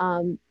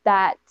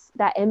that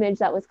image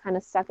that was kind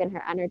of stuck in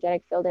her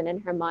energetic field and in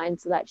her mind,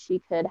 so that she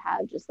could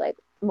have just like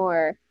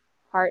more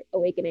heart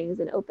awakenings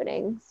and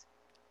openings.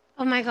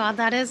 Oh my God,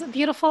 that is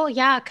beautiful.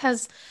 Yeah,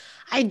 because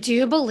I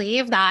do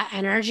believe that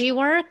energy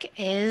work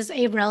is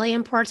a really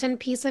important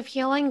piece of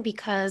healing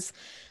because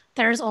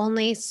there's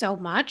only so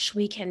much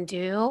we can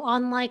do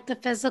on like the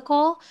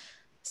physical.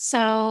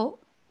 So,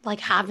 like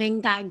having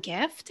that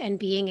gift and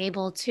being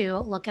able to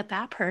look at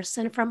that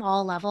person from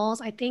all levels,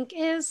 I think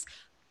is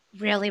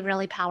really,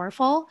 really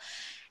powerful.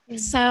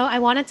 So, I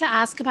wanted to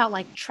ask about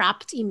like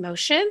trapped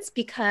emotions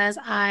because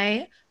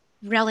I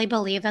really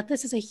believe that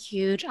this is a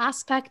huge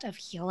aspect of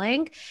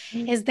healing.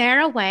 Is there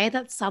a way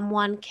that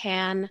someone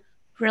can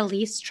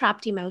release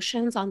trapped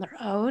emotions on their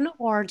own,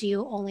 or do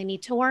you only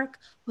need to work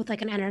with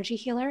like an energy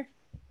healer?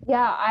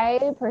 Yeah,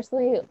 I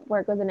personally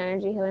work with an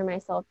energy healer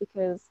myself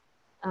because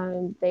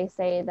they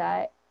say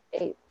that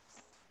it's,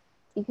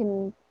 you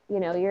can,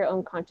 your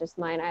own conscious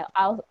mind.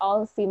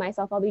 I'll see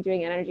myself. I'll be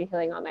doing energy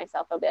healing on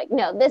myself. I'll be like,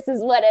 no, this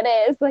is what it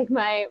is. Like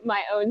my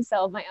own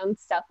self, my own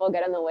stuff will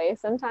get in the way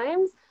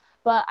sometimes.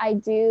 But I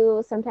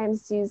do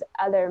sometimes use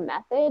other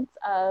methods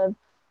of,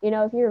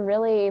 if you're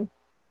really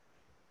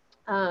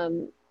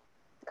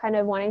kind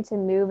of wanting to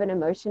move an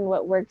emotion,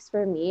 what works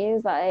for me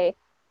is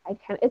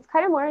it's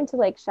kind of more into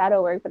like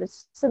shadow work, but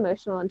it's just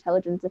emotional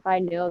intelligence. If I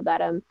know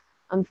that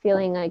I'm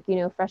feeling like,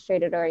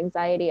 frustrated or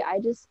anxiety, I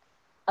just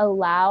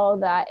allow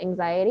that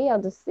anxiety.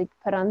 I'll just like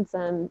put on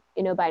some,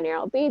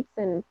 binaural beats,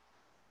 and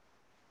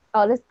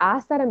I'll just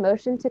ask that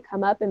emotion to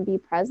come up and be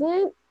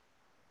present.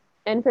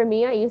 And for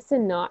me,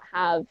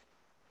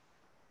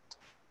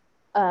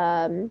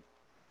 um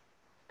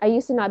I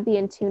used to not be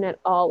in tune at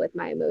all with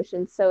my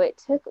emotions. So it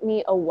took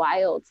me a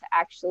while to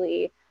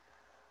actually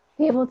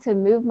be able to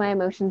move my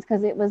emotions,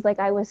 because it was like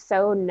I was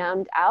so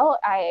numbed out.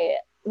 I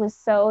was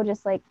so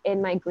just like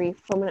in my grief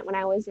from when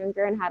I was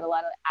younger and had a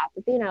lot of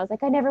apathy. And I was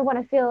like, I never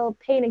want to feel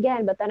pain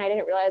again. But then I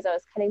didn't realize I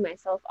was cutting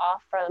myself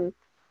off from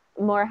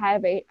more high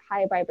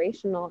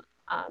vibrational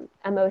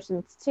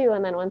emotions too.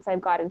 And then once I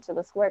got into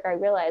this work, I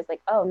realized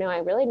like, oh no, I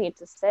really need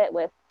to sit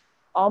with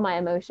all my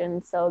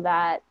emotions so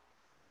that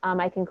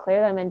I can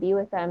clear them and be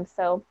with them.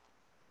 So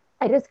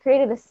I just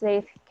created a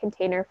safe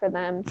container for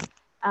them,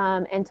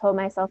 and told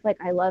myself like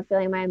I love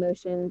feeling my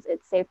emotions.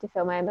 It's safe to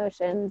feel my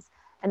emotions,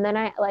 and then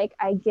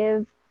I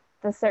give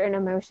the certain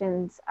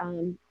emotions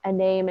a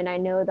name, and I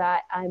know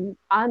that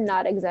I'm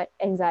not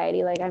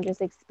anxiety. Like I'm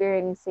just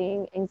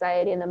experiencing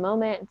anxiety in the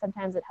moment, and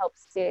sometimes it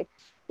helps to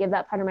give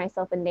that part of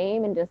myself a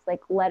name and just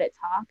like let it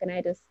talk, and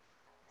I just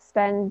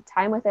spend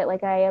time with it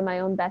like I am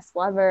my own best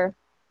lover,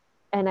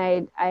 and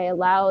I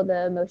allow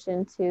the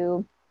emotion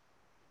to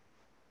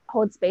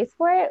hold space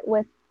for it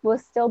with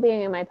still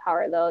being in my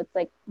power. Though it's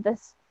like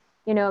this,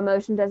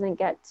 emotion doesn't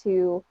get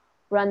to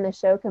run the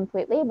show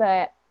completely,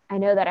 but I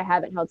know that I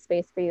haven't held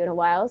space for you in a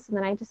while. So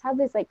then I just have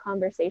this like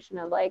conversation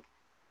of like,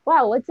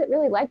 wow, what's it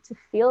really like to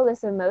feel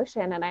this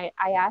emotion? And I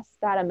ask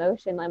that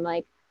emotion, I'm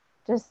like,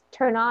 just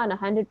turn on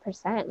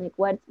 100%.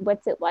 Like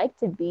what's it like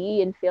to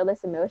be and feel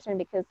this emotion?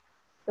 Because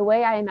the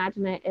way I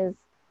imagine it is,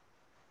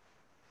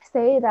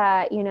 say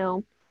that,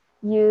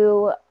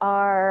 you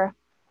are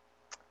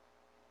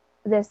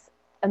this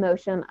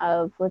emotion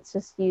of, let's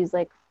just use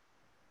like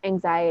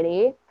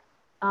anxiety.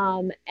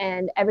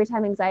 And every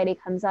time anxiety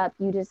comes up,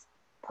 you just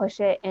push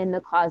it in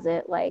the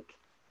closet. Like,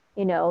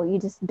 you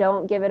just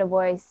don't give it a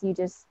voice. You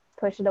just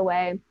push it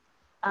away.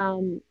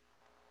 Um,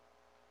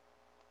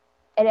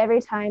 and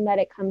every time that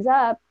it comes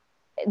up,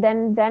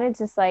 then it's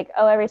just like,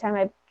 oh, every time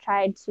I've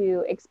tried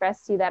to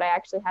express to you that I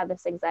actually have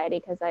this anxiety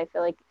because I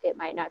feel like it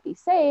might not be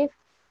safe,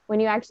 when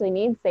you actually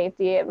need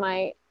safety, it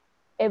might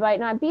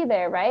not be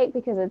there, right?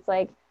 Because it's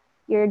like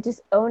you're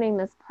just owning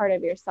this part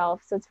of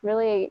yourself. So it's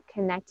really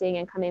connecting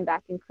and coming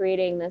back and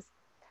creating this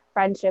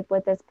friendship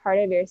with this part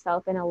of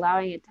yourself and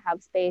allowing it to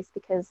have space,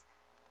 because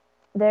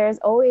there's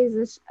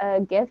always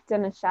a gift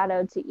and a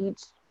shadow to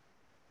each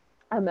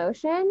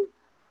emotion.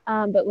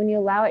 But when you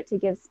allow it to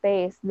give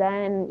space,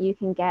 then you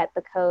can get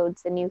the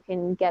codes and you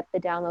can get the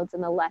downloads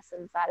and the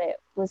lessons that it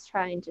was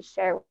trying to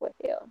share with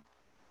you.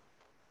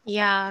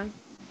 Yeah,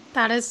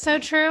 that is so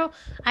true.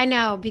 I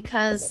know,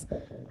 because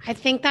I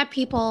think that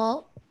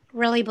people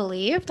really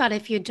believe that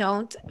if you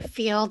don't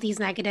feel these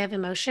negative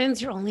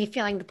emotions, you're only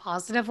feeling the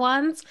positive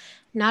ones,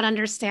 not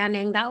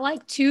understanding that,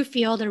 like, to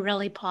feel the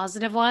really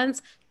positive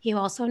ones, you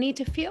also need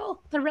to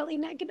feel the really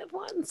negative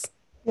ones.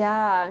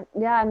 Yeah,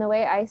 yeah. And the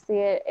way I see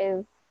it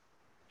is,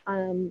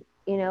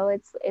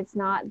 it's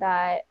not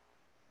that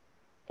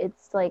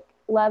it's like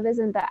love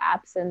isn't the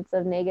absence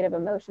of negative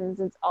emotions.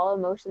 It's all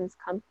emotions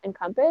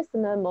encompassed.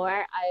 And the more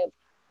I've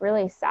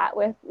really sat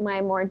with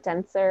my more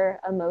denser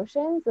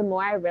emotions, the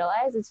more I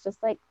realize it's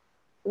just like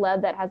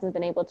love that hasn't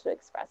been able to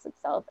express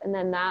itself. And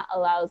then that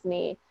allows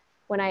me,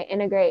 when I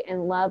integrate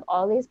and love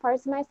all these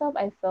parts of myself,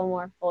 I feel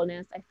more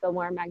wholeness. I feel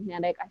more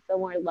magnetic. I feel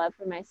more love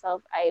for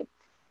myself. I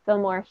feel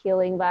more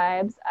healing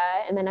vibes.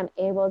 And then I'm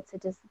able to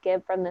just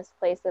give from this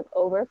place of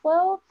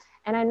overflow.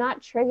 And I'm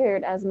not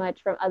triggered as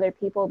much from other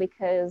people,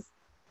 because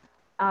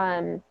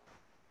um,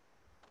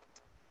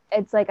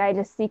 it's like I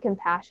just see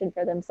compassion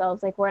for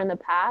themselves. Like where in the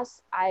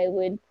past, I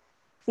would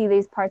see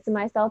these parts of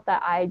myself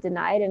that I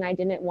denied and I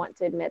didn't want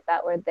to admit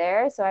that were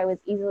there. So I was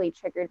easily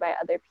triggered by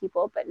other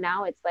people. But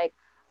now it's like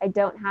I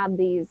don't have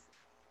these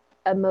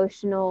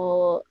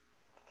emotional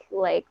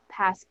like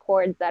past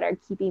cords that are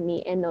keeping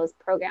me in those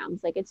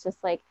programs. Like it's just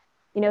like,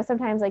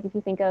 sometimes like if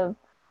you think of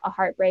a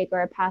heartbreak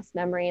or a past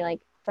memory, like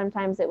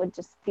sometimes it would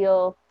just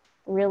feel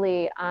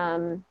really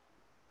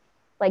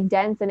like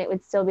dense, and it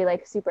would still be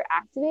like super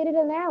activated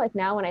in there. Like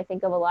now when I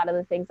think of a lot of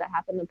the things that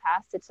happened in the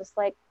past, it's just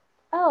like,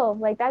 oh,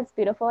 like that's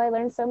beautiful. I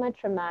learned so much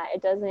from that.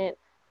 It doesn't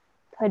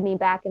put me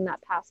back in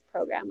that past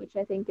program, which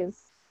I think is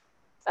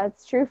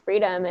that's true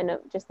freedom and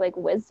just like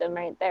wisdom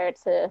right there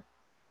to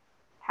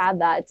have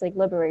that. It's like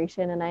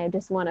liberation, and I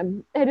just want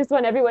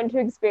everyone to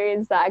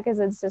experience that, because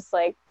it's just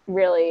like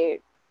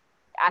really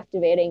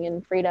activating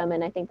and freedom,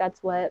 and I think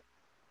that's what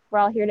we're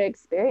all here to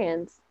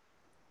experience.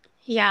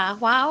 Yeah,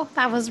 wow,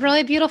 that was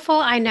really beautiful.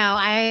 I know.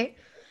 I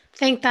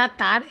think that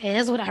that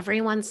is what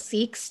everyone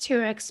seeks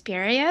to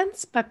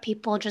experience, but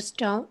people just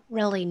don't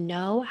really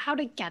know how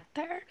to get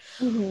there.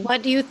 Hmm.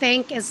 What do you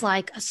think is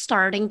like a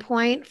starting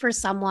point for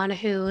someone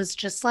who's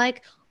just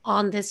like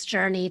on this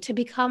journey to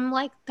become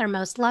like their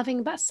most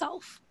loving best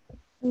self?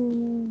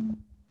 Mm,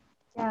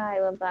 yeah, I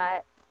love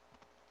that.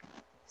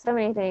 So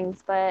many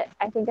things, but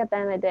I think at the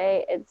end of the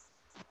day, it's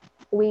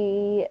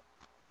we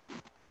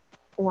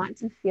want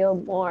to feel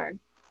more.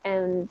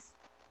 And,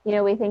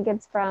 we think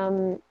it's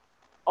from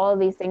all of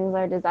these things,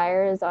 our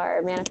desires,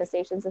 our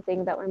manifestations, the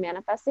things that we're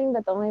manifesting,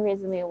 but the only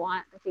reason we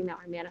want the thing that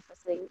we're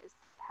manifesting is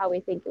how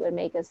we think it would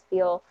make us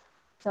feel.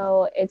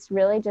 So it's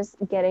really just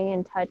getting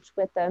in touch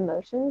with the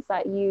emotions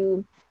that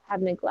you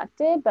have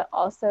neglected, but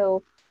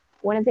also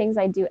one of the things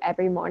I do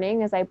every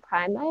morning is I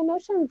prime my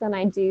emotions and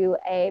I do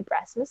a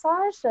breast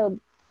massage. So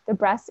the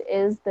breast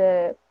is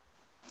the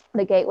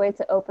gateway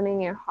to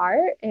opening your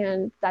heart,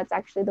 and that's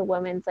actually the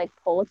woman's like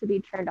pull to be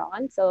turned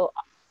on. So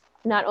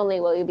not only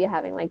will you be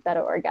having like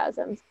better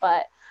orgasms,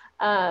 but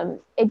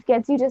it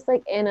gets you just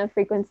like in a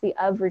frequency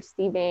of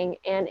receiving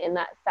and in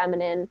that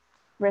feminine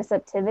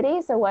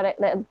receptivity. So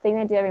the thing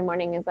I do every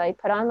morning is I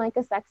put on like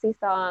a sexy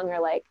song or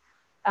like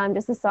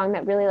just a song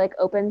that really like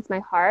opens my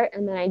heart,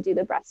 and then I do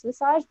the breast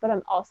massage, but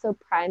I'm also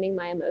priming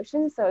my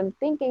emotions. So I'm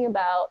thinking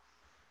about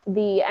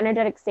the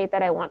energetic state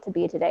that I want to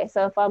be today.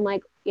 So if I'm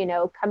like,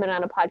 coming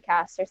on a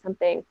podcast or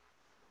something,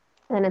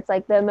 then it's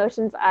like the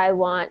emotions I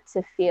want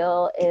to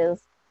feel is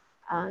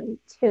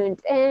tuned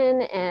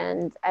in,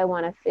 and I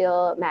want to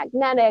feel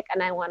magnetic,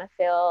 and I want to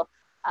feel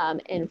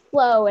in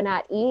flow and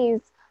at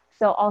ease.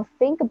 So I'll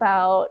think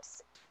about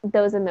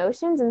those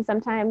emotions, and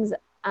sometimes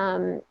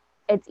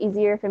it's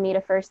easier for me to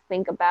first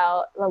think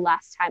about the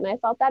last time I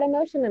felt that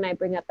emotion, and I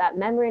bring up that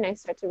memory and I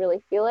start to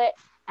really feel it.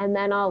 And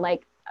then I'll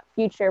like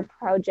future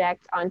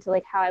project onto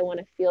like how I want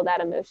to feel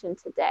that emotion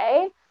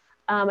today.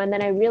 And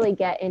then I really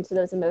get into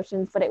those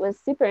emotions. But it was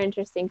super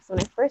interesting because when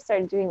I first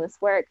started doing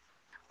this work,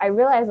 I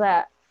realized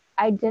that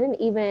I didn't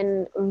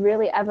even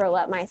really ever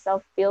let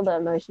myself feel the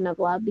emotion of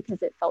love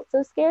because it felt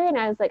so scary. And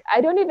I was like,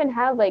 I don't even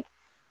have like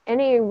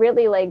any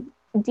really like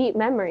deep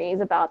memories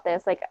about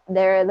this. Like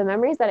the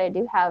memories that I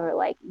do have are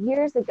like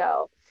years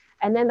ago.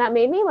 And then that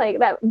made me like,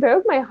 that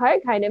broke my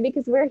heart kind of,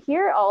 because we're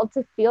here all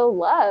to feel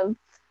love.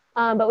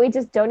 But we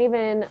just don't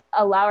even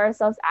allow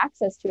ourselves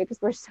access to it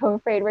because we're so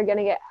afraid we're going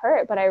to get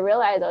hurt. But I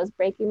realized I was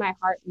breaking my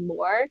heart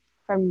more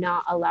from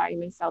not allowing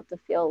myself to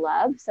feel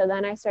love. So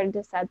then I started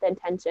to set the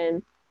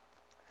intention,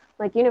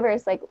 like,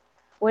 universe, like,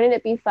 wouldn't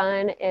it be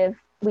fun if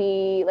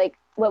we like,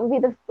 what would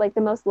be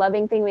the most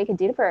loving thing we could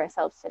do for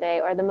ourselves today,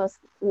 or the most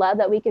love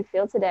that we could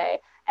feel today?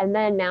 And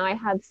then now I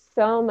have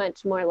so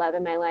much more love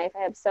in my life.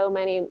 I have so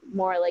many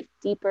more like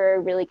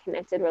deeper, really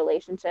connected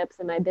relationships,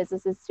 and my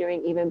business is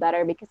doing even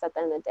better because at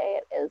the end of the day,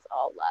 it is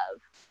all love.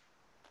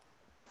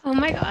 Oh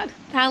my God.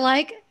 That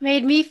like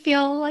made me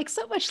feel like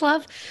so much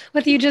love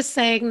with you just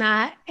saying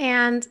that.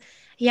 And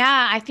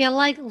yeah, I feel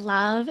like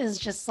love is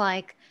just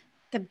like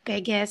the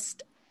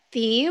biggest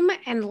theme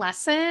and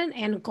lesson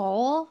and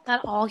goal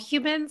that all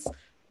humans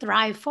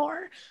thrive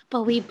for,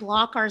 but we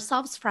block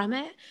ourselves from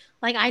it.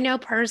 Like I know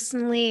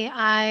personally,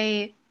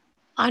 I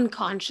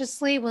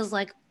unconsciously was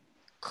like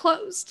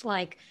closed,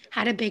 like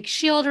had a big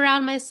shield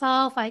around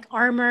myself, like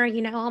armor,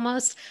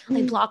 almost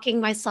like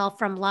blocking myself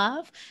from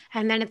love.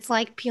 And then it's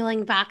like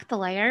peeling back the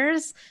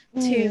layers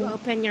to Mm.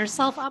 open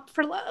yourself up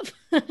for love.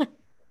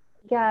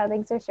 Yeah,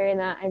 thanks for sharing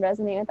that. I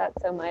resonate with that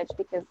so much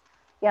because,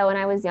 yeah, when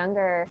I was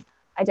younger,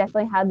 I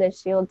definitely had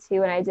this shield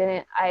too. And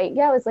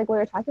yeah, it was like we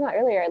were talking about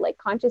earlier, like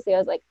consciously, I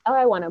was like, oh,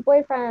 I want a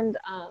boyfriend.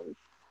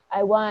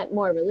 I want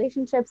more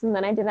relationships. And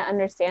then I didn't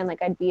understand,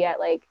 like, I'd be at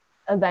like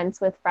events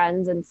with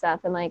friends and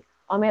stuff. And like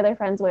all my other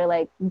friends were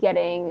like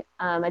getting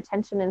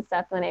attention and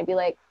stuff. And then I'd be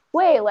like,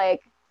 wait,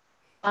 like,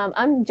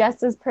 I'm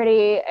just as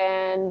pretty,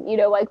 and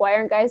like, why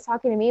aren't guys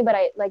talking to me? But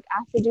I like,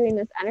 after doing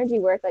this energy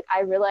work, like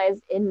I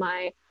realized in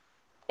my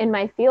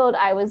field,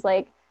 I was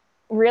like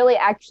really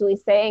actually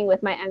saying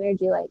with my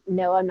energy, like,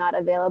 no, I'm not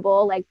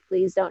available. Like,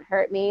 please don't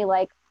hurt me.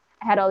 Like,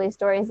 I had all these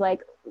stories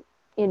like,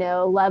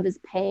 love is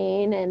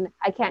pain and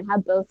I can't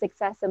have both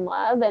success and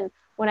love. And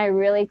when I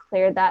really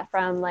cleared that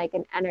from like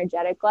an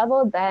energetic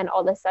level, then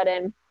all of a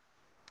sudden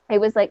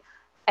it was like,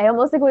 I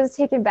almost like was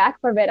taken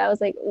back from it. I was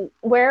like,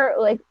 where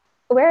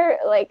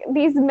like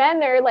these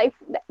men are like,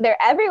 they're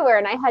everywhere.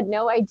 And I had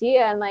no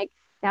idea. And like,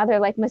 now they're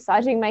like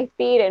massaging my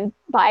feet and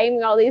buying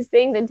me all these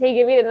things and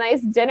taking me to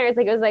nice dinners.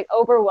 Like, it was like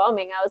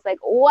overwhelming. I was like,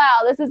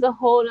 wow, this is a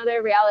whole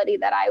nother reality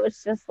that I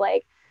was just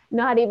like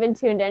not even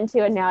tuned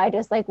into. And now I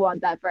just like want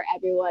that for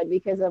everyone,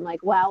 because I'm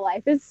like, wow,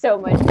 life is so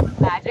much more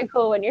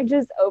magical when you're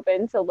just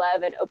open to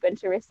love and open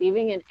to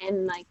receiving, and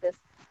in like this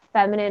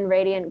feminine,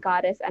 radiant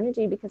goddess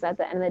energy. Because at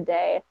the end of the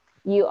day,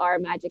 you are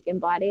magic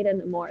embodied. And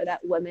the more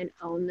that women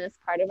own this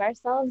part of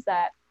ourselves,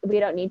 that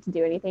we don't need to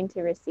do anything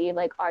to receive,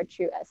 like our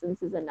true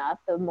essence is enough,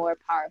 the more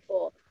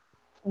powerful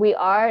we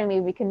are,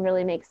 and we can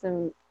really make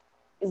some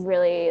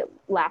really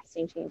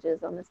lasting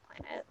changes on this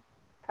planet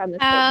from this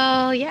place.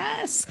 Oh,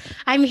 yes.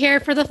 I'm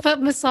here for the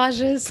foot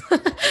massages.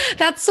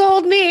 That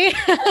sold me.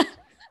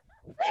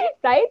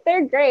 Right?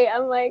 They're great.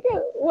 I'm like,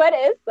 what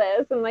is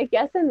this? I'm like,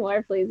 yes and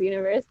more, please,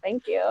 universe.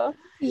 Thank you.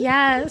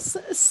 Yes.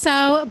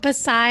 So,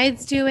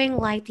 besides doing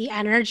like the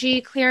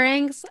energy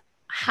clearings,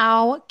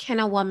 how can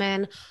a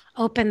woman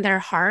open their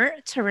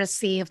heart to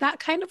receive that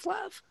kind of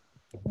love?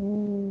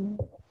 Mm,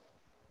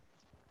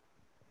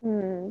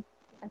 hmm.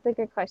 That's a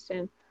good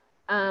question.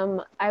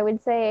 I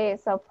would say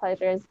self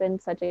pleasure has been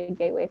such a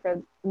gateway for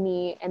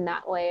me in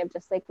that way of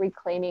just like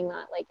reclaiming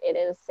that like it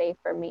is safe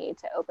for me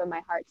to open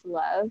my heart to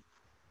love.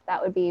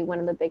 That would be one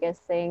of the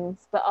biggest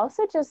things. But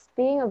also just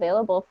being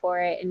available for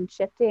it and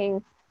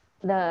shifting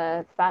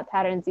the thought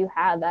patterns you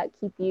have that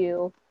keep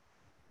you,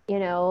 you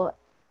know,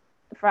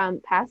 from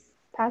past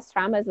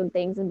traumas and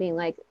things and being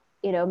like,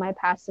 my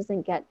past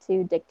doesn't get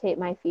to dictate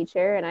my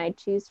future, and I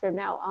choose from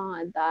now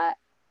on that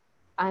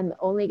I'm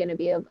only going to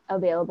be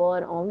available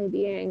and only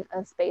being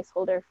a space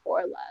holder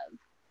for love.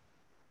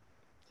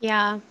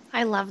 Yeah,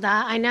 I love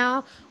that. I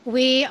know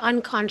we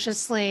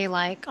unconsciously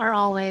like are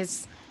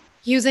always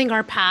using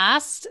our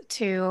past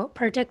to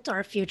predict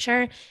our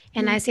future.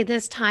 And I see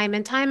this time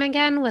and time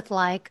again with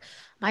like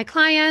my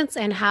clients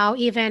and how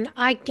even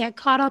I get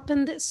caught up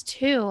in this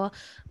too.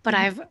 But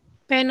I've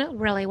been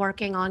really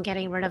working on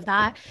getting rid of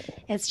that.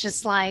 It's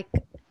just like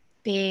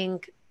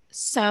being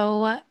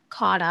so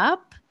caught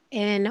up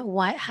in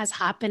what has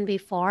happened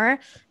before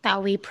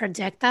that we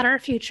predict that our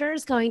future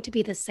is going to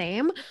be the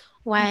same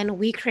when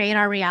we create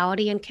our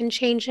reality and can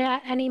change it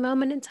at any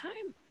moment in time.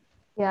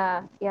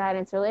 Yeah, yeah, and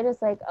it's really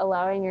just like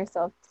allowing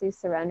yourself to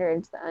surrender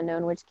into the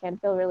unknown, which can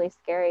feel really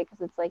scary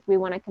because it's like we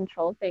want to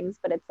control things,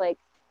 but it's like,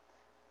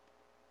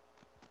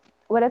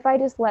 what if I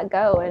just let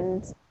go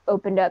and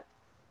opened up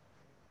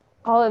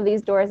all of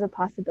these doors of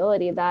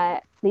possibility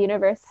that the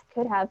universe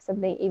could have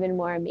something even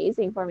more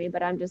amazing for me,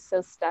 but I'm just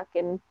so stuck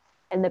in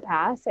the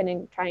past and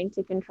in trying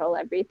to control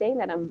everything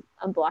that I'm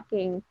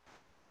blocking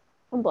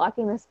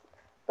this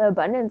the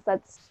abundance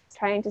that's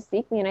trying to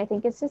seek me. And I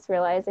think it's just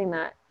realizing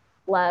that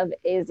love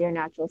is your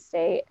natural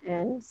state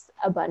and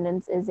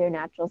abundance is your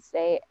natural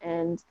state.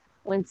 And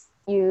once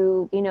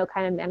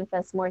kind of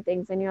manifest more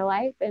things in your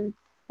life and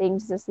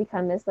things just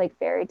become this like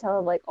fairy tale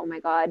of like, oh my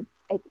God,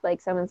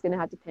 like someone's gonna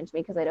have to pinch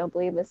me because I don't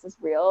believe this is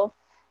real.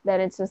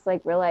 Then it's just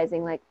like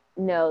realizing like,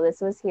 no,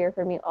 this was here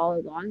for me all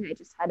along. I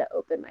just had to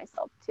open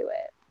myself to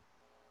it.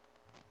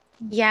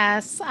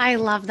 Yes, I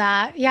love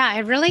that. Yeah,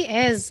 it really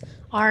is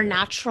our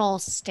natural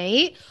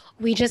state.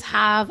 We just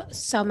have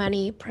so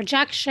many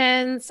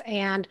projections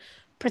and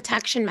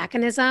protection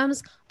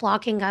mechanisms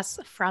blocking us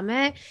from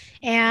it.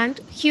 And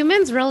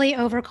humans really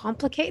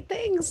overcomplicate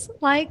things.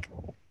 Like,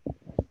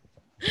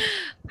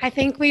 I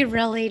think we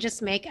really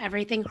just make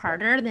everything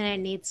harder than it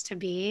needs to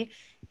be.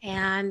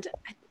 And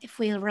if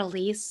we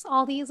release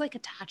all these like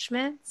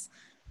attachments,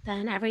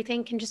 then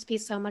everything can just be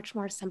so much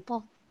more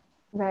simple.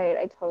 Right.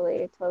 I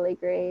totally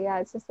agree. Yeah,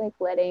 it's just like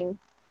letting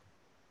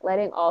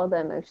all the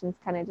emotions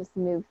kind of just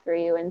move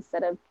through you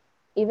instead of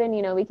even,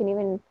 we can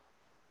even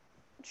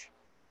tr-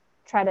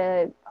 try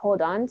to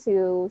hold on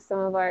to some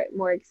of our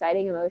more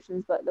exciting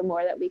emotions, but the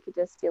more that we could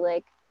just be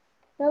like,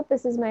 nope,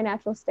 this is my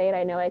natural state.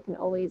 I know I can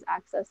always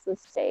access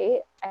this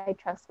state. I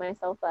trust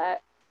myself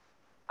that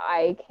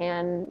I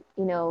can,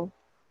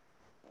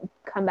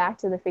 come back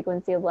to the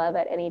frequency of love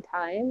at any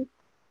time.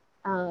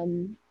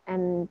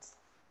 And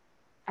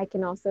I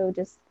can also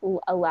just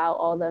allow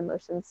all the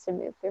emotions to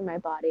move through my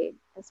body.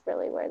 Is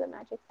really where the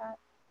magic's at.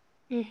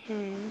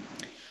 Hmm.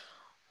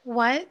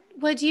 What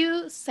would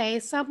you say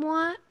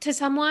someone to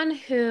someone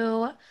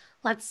who,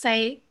 let's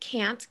say,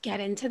 can't get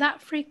into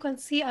that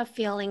frequency of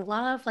feeling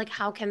love? Like,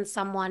 how can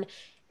someone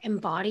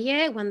embody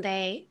it when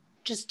they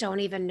just don't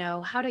even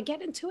know how to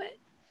get into it?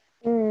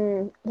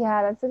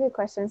 Yeah, that's a good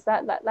question.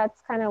 So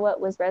that's kind of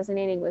what was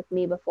resonating with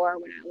me before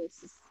when I was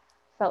just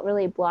felt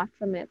really blocked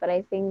from it. But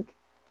I think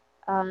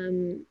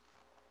um,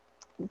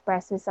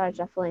 breast massage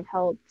definitely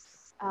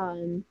helps.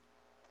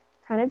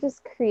 Kind of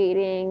just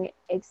creating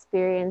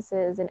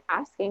experiences and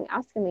asking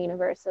the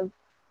universe of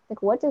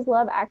like, what does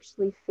love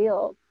actually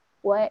feel?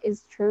 What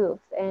is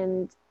truth?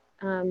 And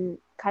kind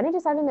of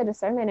just having the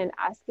discernment and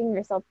asking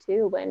yourself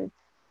too when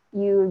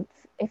you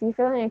if you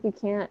feel like you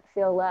can't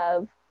feel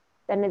love,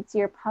 then it's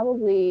you're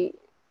probably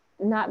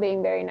not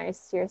being very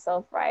nice to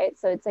yourself, right?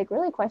 So it's like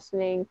really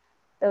questioning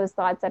those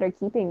thoughts that are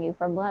keeping you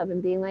from love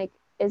and being like,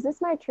 is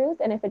this my truth?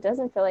 And if it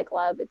doesn't feel like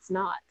love, it's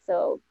not.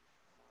 So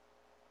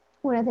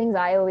one of the things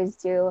I always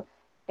do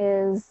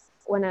is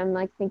when I'm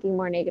like thinking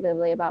more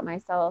negatively about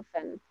myself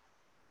and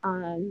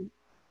um,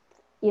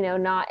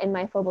 not in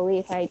my full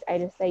belief, I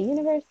just say,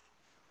 universe,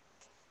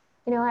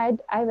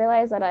 I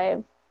realize that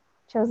I've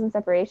chosen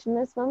separation in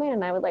this moment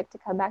and I would like to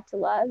come back to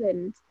love,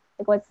 and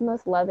like what's the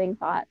most loving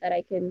thought that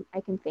I can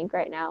think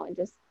right now, and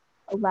just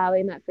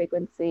allowing that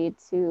frequency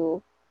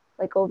to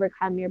like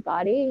overcome your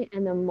body.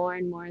 And the more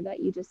and more that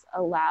you just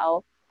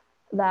allow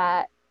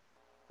that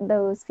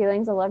those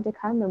feelings of love to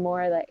come, the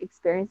more like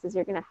experiences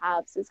you're going to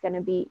have. So it's going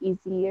to be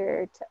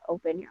easier to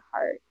open your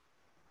heart.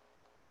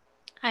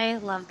 I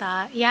love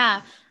that.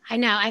 Yeah, I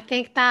know. I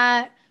think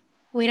that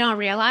we don't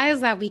realize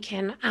that we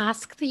can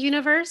ask the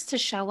universe to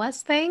show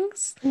us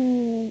things.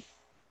 Mm,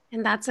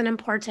 And that's an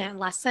important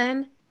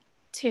lesson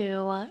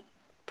to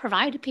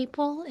provide to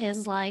people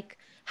is like,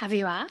 have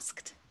you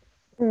asked?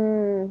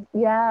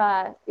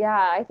 Yeah,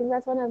 yeah. I think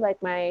that's one of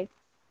like my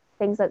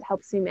things that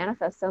helps me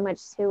manifest so much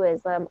too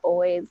is that I'm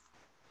always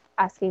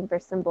asking for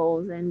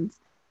symbols and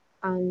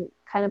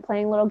kind of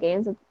playing little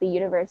games with the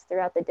universe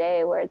throughout the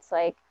day where it's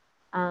like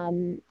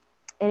um,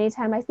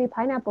 anytime I see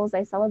pineapples,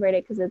 I celebrate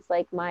it because it's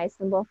like my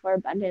symbol for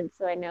abundance.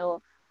 So I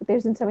know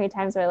there's been so many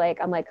times where like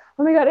I'm like,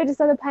 oh my God, I just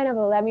saw the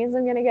pineapple. That means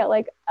I'm gonna get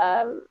like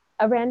a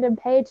random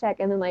paycheck.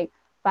 And then like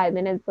 5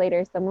 minutes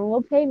later, someone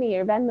will pay me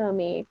or Venmo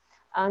me.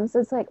 So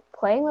it's like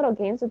playing little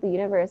games with the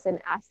universe and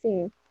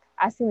asking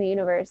the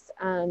universe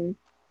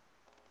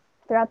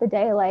throughout the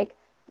day, like,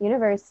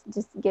 universe,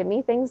 just give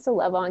me things to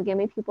love on, give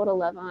me people to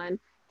love on,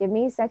 give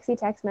me sexy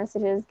text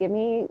messages, give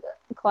me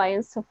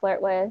clients to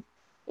flirt with,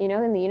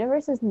 and the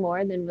universe is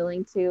more than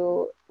willing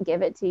to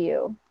give it to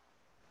you.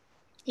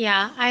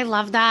 Yeah, I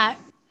love that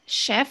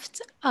shift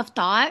of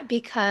thought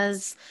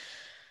because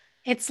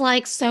it's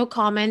like so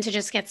common to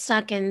just get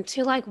stuck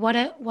into like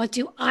what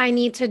do I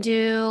need to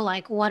do?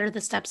 Like what are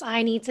the steps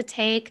I need to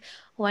take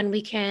when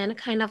we can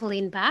kind of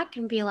lean back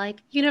and be like,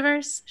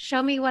 universe,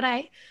 show me what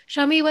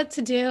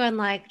to do and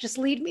like just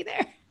lead me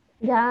there.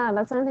 Yeah,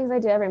 that's one of the things I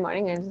do every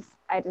morning.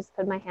 I just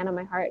put my hand on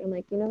my heart. I'm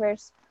like,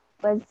 universe,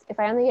 let's if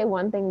I only get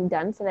one thing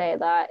done today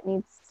that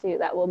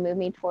will move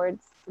me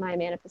towards my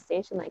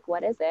manifestation, like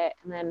what is it?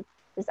 And then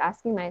just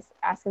asking the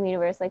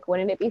universe, like,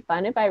 wouldn't it be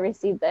fun if I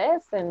received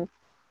this? And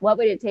what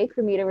would it take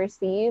for me to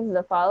receive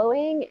the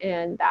following?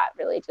 And that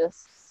really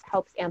just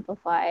helps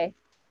amplify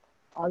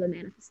all the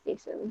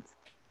manifestations.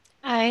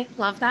 I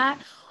love that.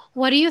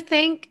 What do you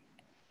think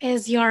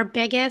is your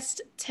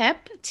biggest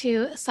tip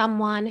to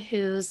someone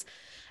who's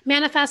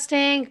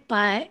manifesting,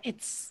 but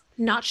it's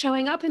not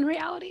showing up in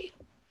reality?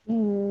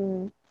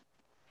 Mm,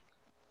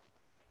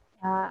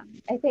 yeah,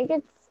 I think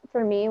it's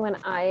for me when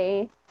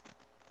I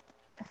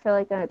feel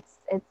like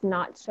it's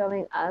not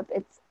showing up.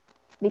 It's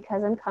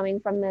because I'm coming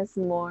from this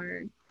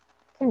more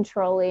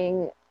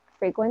controlling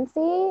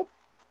frequency,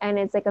 and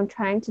it's like I'm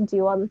trying to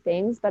do all the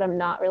things but I'm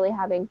not really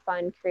having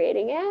fun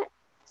creating it.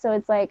 So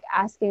it's like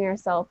asking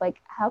yourself, like,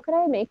 how could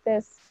I make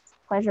this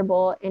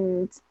pleasurable,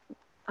 and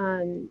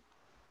um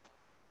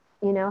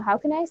how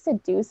can I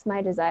seduce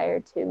my desire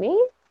to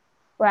me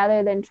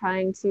rather than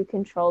trying to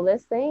control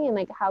this thing, and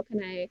like how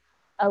can I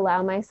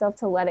allow myself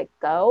to let it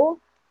go.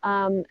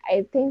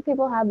 I think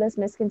people have this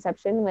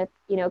misconception with,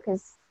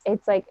 because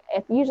it's like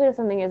if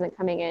something isn't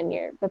coming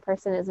in, the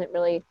person isn't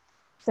really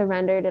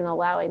surrendered and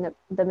allowing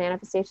the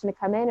manifestation to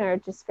come in, or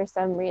just for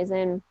some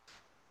reason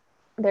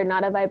they're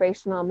not a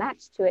vibrational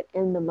match to it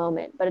in the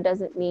moment. But it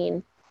doesn't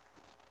mean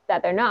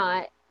that they're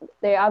not.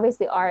 They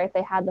obviously are if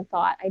they had the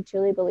thought. I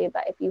truly believe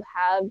that if you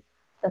have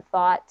the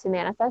thought to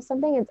manifest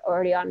something, it's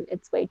already on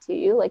its way to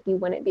you. Like, you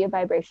wouldn't be a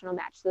vibrational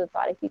match to the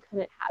thought if you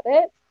couldn't have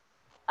it.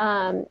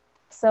 Um,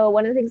 so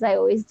one of the things I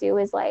always do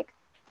is like,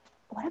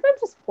 what if I'm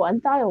just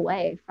one thought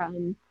away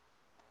from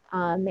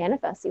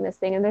manifesting this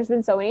thing? And there's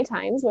been so many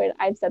times where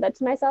I've said that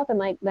to myself, and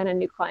like then a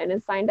new client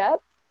has signed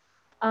up.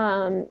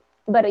 Um,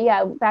 but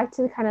yeah, back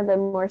to kind of the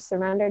more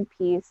surrendered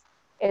piece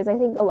is I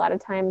think a lot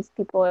of times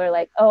people are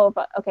like, oh,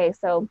 but okay,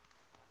 so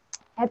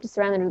I have to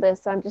surrender to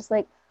this. So I'm just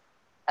like,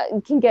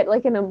 can get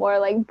like in a more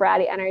like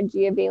bratty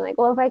energy of being like,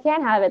 well, if I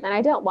can't have it, then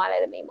I don't want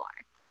it anymore.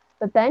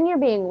 But then you're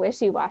being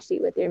wishy-washy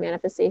with your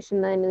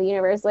manifestation. Then the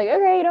universe is like,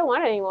 okay, you don't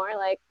want it anymore.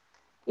 Like,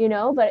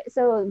 but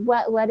so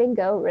what letting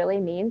go really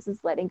means is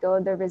letting go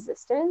of the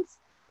resistance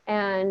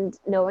and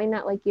knowing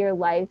that like your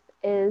life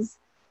is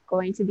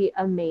going to be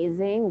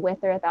amazing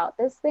with or without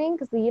this thing,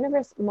 because the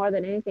universe more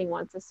than anything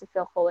wants us to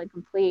feel whole and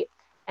complete.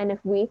 And if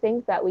we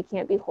think that we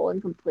can't be whole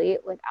and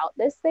complete without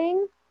this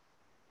thing,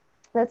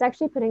 that's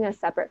actually putting us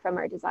separate from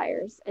our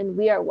desires. And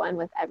we are one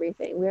with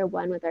everything. We are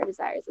one with our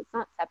desires. It's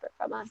not separate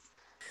from us.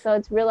 So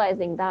it's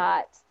realizing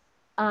that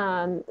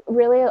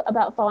really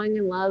about falling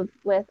in love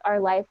with our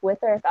life with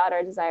or without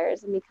our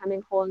desires, and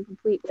becoming whole and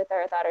complete with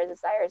or without our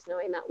desires,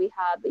 knowing that we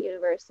have the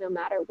universe no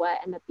matter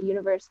what, and that the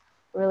universe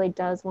really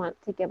does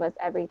want to give us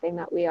everything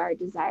that we are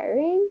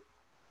desiring.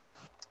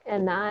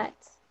 And that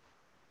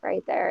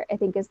right there, I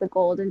think, is the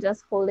gold, and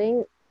just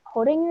holding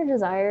your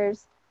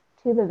desires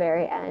to the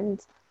very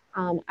end.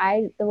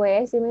 The way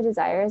I see my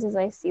desires is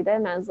I see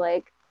them as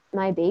like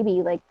my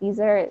baby. Like,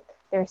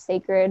 they're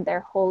sacred, they're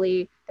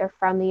holy, they're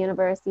from the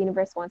universe. The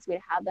universe wants me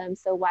to have them.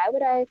 So why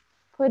would I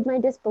put my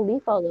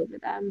disbelief all over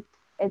them?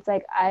 It's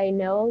like I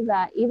know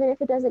that even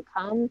if it doesn't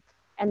come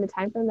and the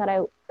time frame that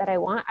I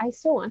want, I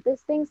still want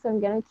this thing. So I'm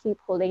gonna keep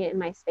holding it in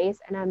my space,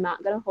 and I'm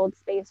not gonna hold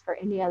space for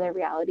any other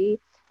reality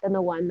than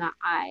the one that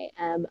I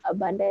am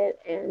abundant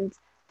and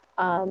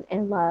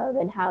love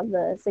and have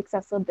the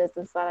successful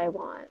business that I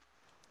want.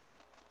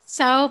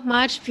 So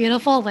much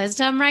beautiful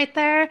wisdom right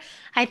there.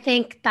 I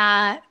think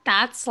that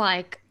that's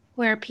like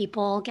where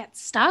people get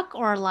stuck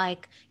or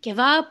like give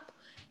up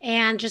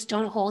and just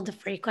don't hold the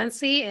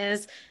frequency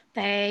is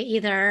they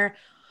either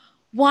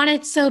want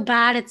it so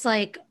bad it's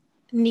like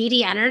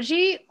needy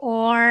energy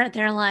or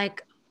they're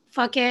like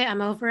fuck it,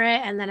 I'm over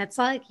it. And then it's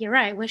like, you're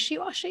right,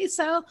 wishy-washy.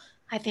 So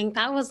I think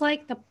that was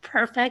like the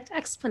perfect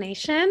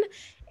explanation.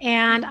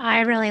 And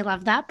I really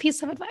love that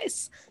piece of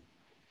advice.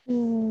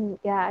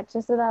 Yeah, it's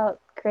just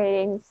about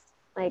creating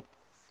like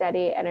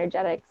steady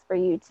energetics for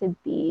you to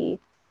be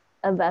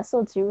a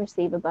vessel to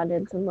receive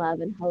abundance and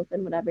love and hope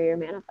and whatever you're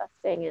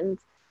manifesting, and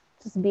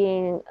just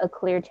being a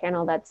clear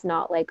channel that's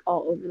not like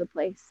all over the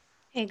place.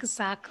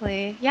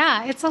 Exactly.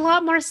 Yeah, it's a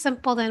lot more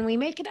simple than we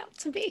make it out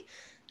to be.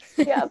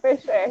 Yeah, for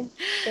sure.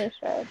 For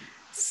sure.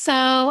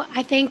 So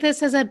I think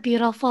this is a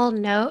beautiful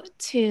note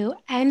to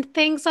end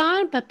things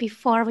on. But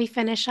before we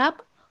finish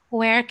up,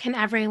 where can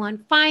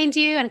everyone find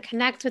you and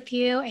connect with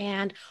you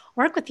and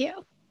work with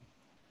you?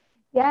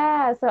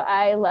 Yeah, so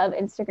I love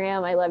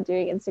Instagram. I love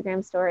doing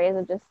Instagram stories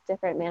of just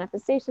different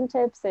manifestation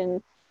tips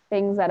and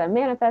things that I'm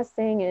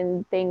manifesting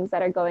and things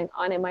that are going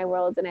on in my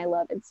world. And I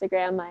love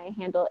Instagram. My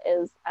handle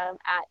is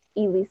at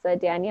Elisa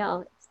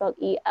Danielle. It's spelled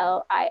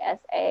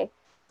ELISADANIELLEXX.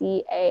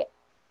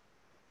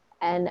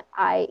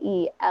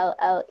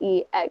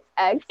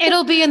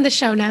 It'll be in the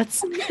show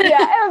notes.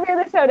 Yeah, it'll be in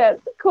the show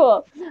notes.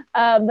 Cool.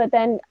 But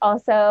then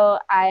also,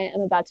 I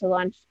am about to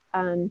launch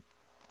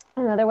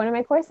another one of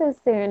my courses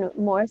soon,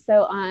 more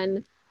so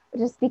on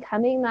just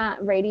becoming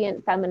that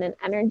radiant feminine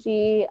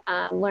energy,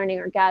 learning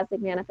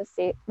orgasmic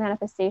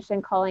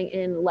manifestation, calling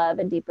in love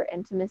and deeper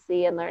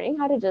intimacy, and learning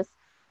how to just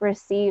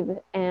receive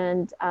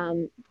and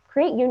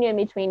create union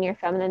between your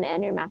feminine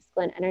and your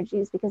masculine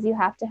energies, because you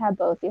have to have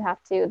both. You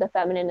have to, the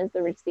feminine is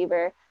the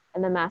receiver,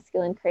 and the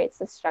masculine creates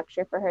the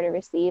structure for her to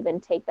receive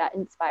and take that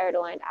inspired,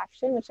 aligned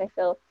action, which I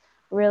feel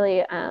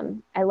really,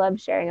 I love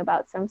sharing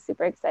about. So I'm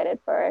super excited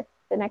for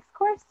the next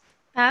course.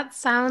 That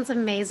sounds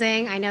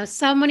amazing. I know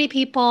so many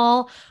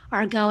people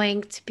are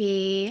going to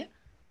be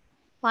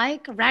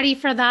like ready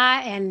for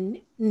that and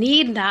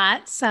need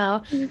that.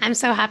 So I'm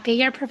so happy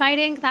you're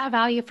providing that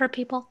value for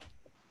people.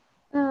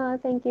 Oh,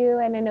 thank you.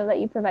 And I know that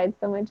you provide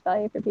so much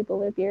value for people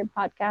with your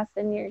podcast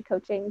and your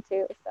coaching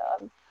too. So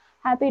I'm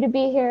happy to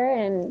be here.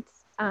 And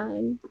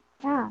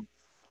yeah.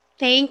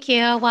 Thank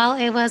you. Well,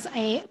 it was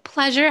a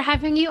pleasure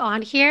having you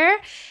on here.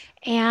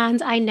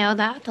 And I know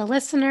that the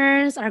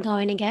listeners are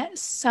going to get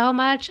so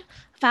much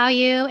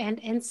value and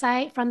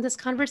insight from this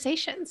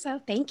conversation. So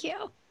thank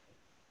you.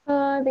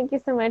 Oh, thank you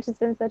so much. It's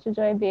been such a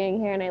joy being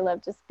here. And I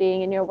love just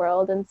being in your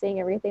world and seeing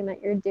everything that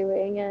you're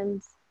doing.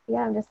 And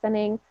yeah, I'm just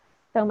sending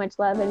so much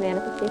love and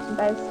manifestation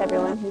vibes to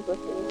everyone who's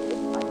listening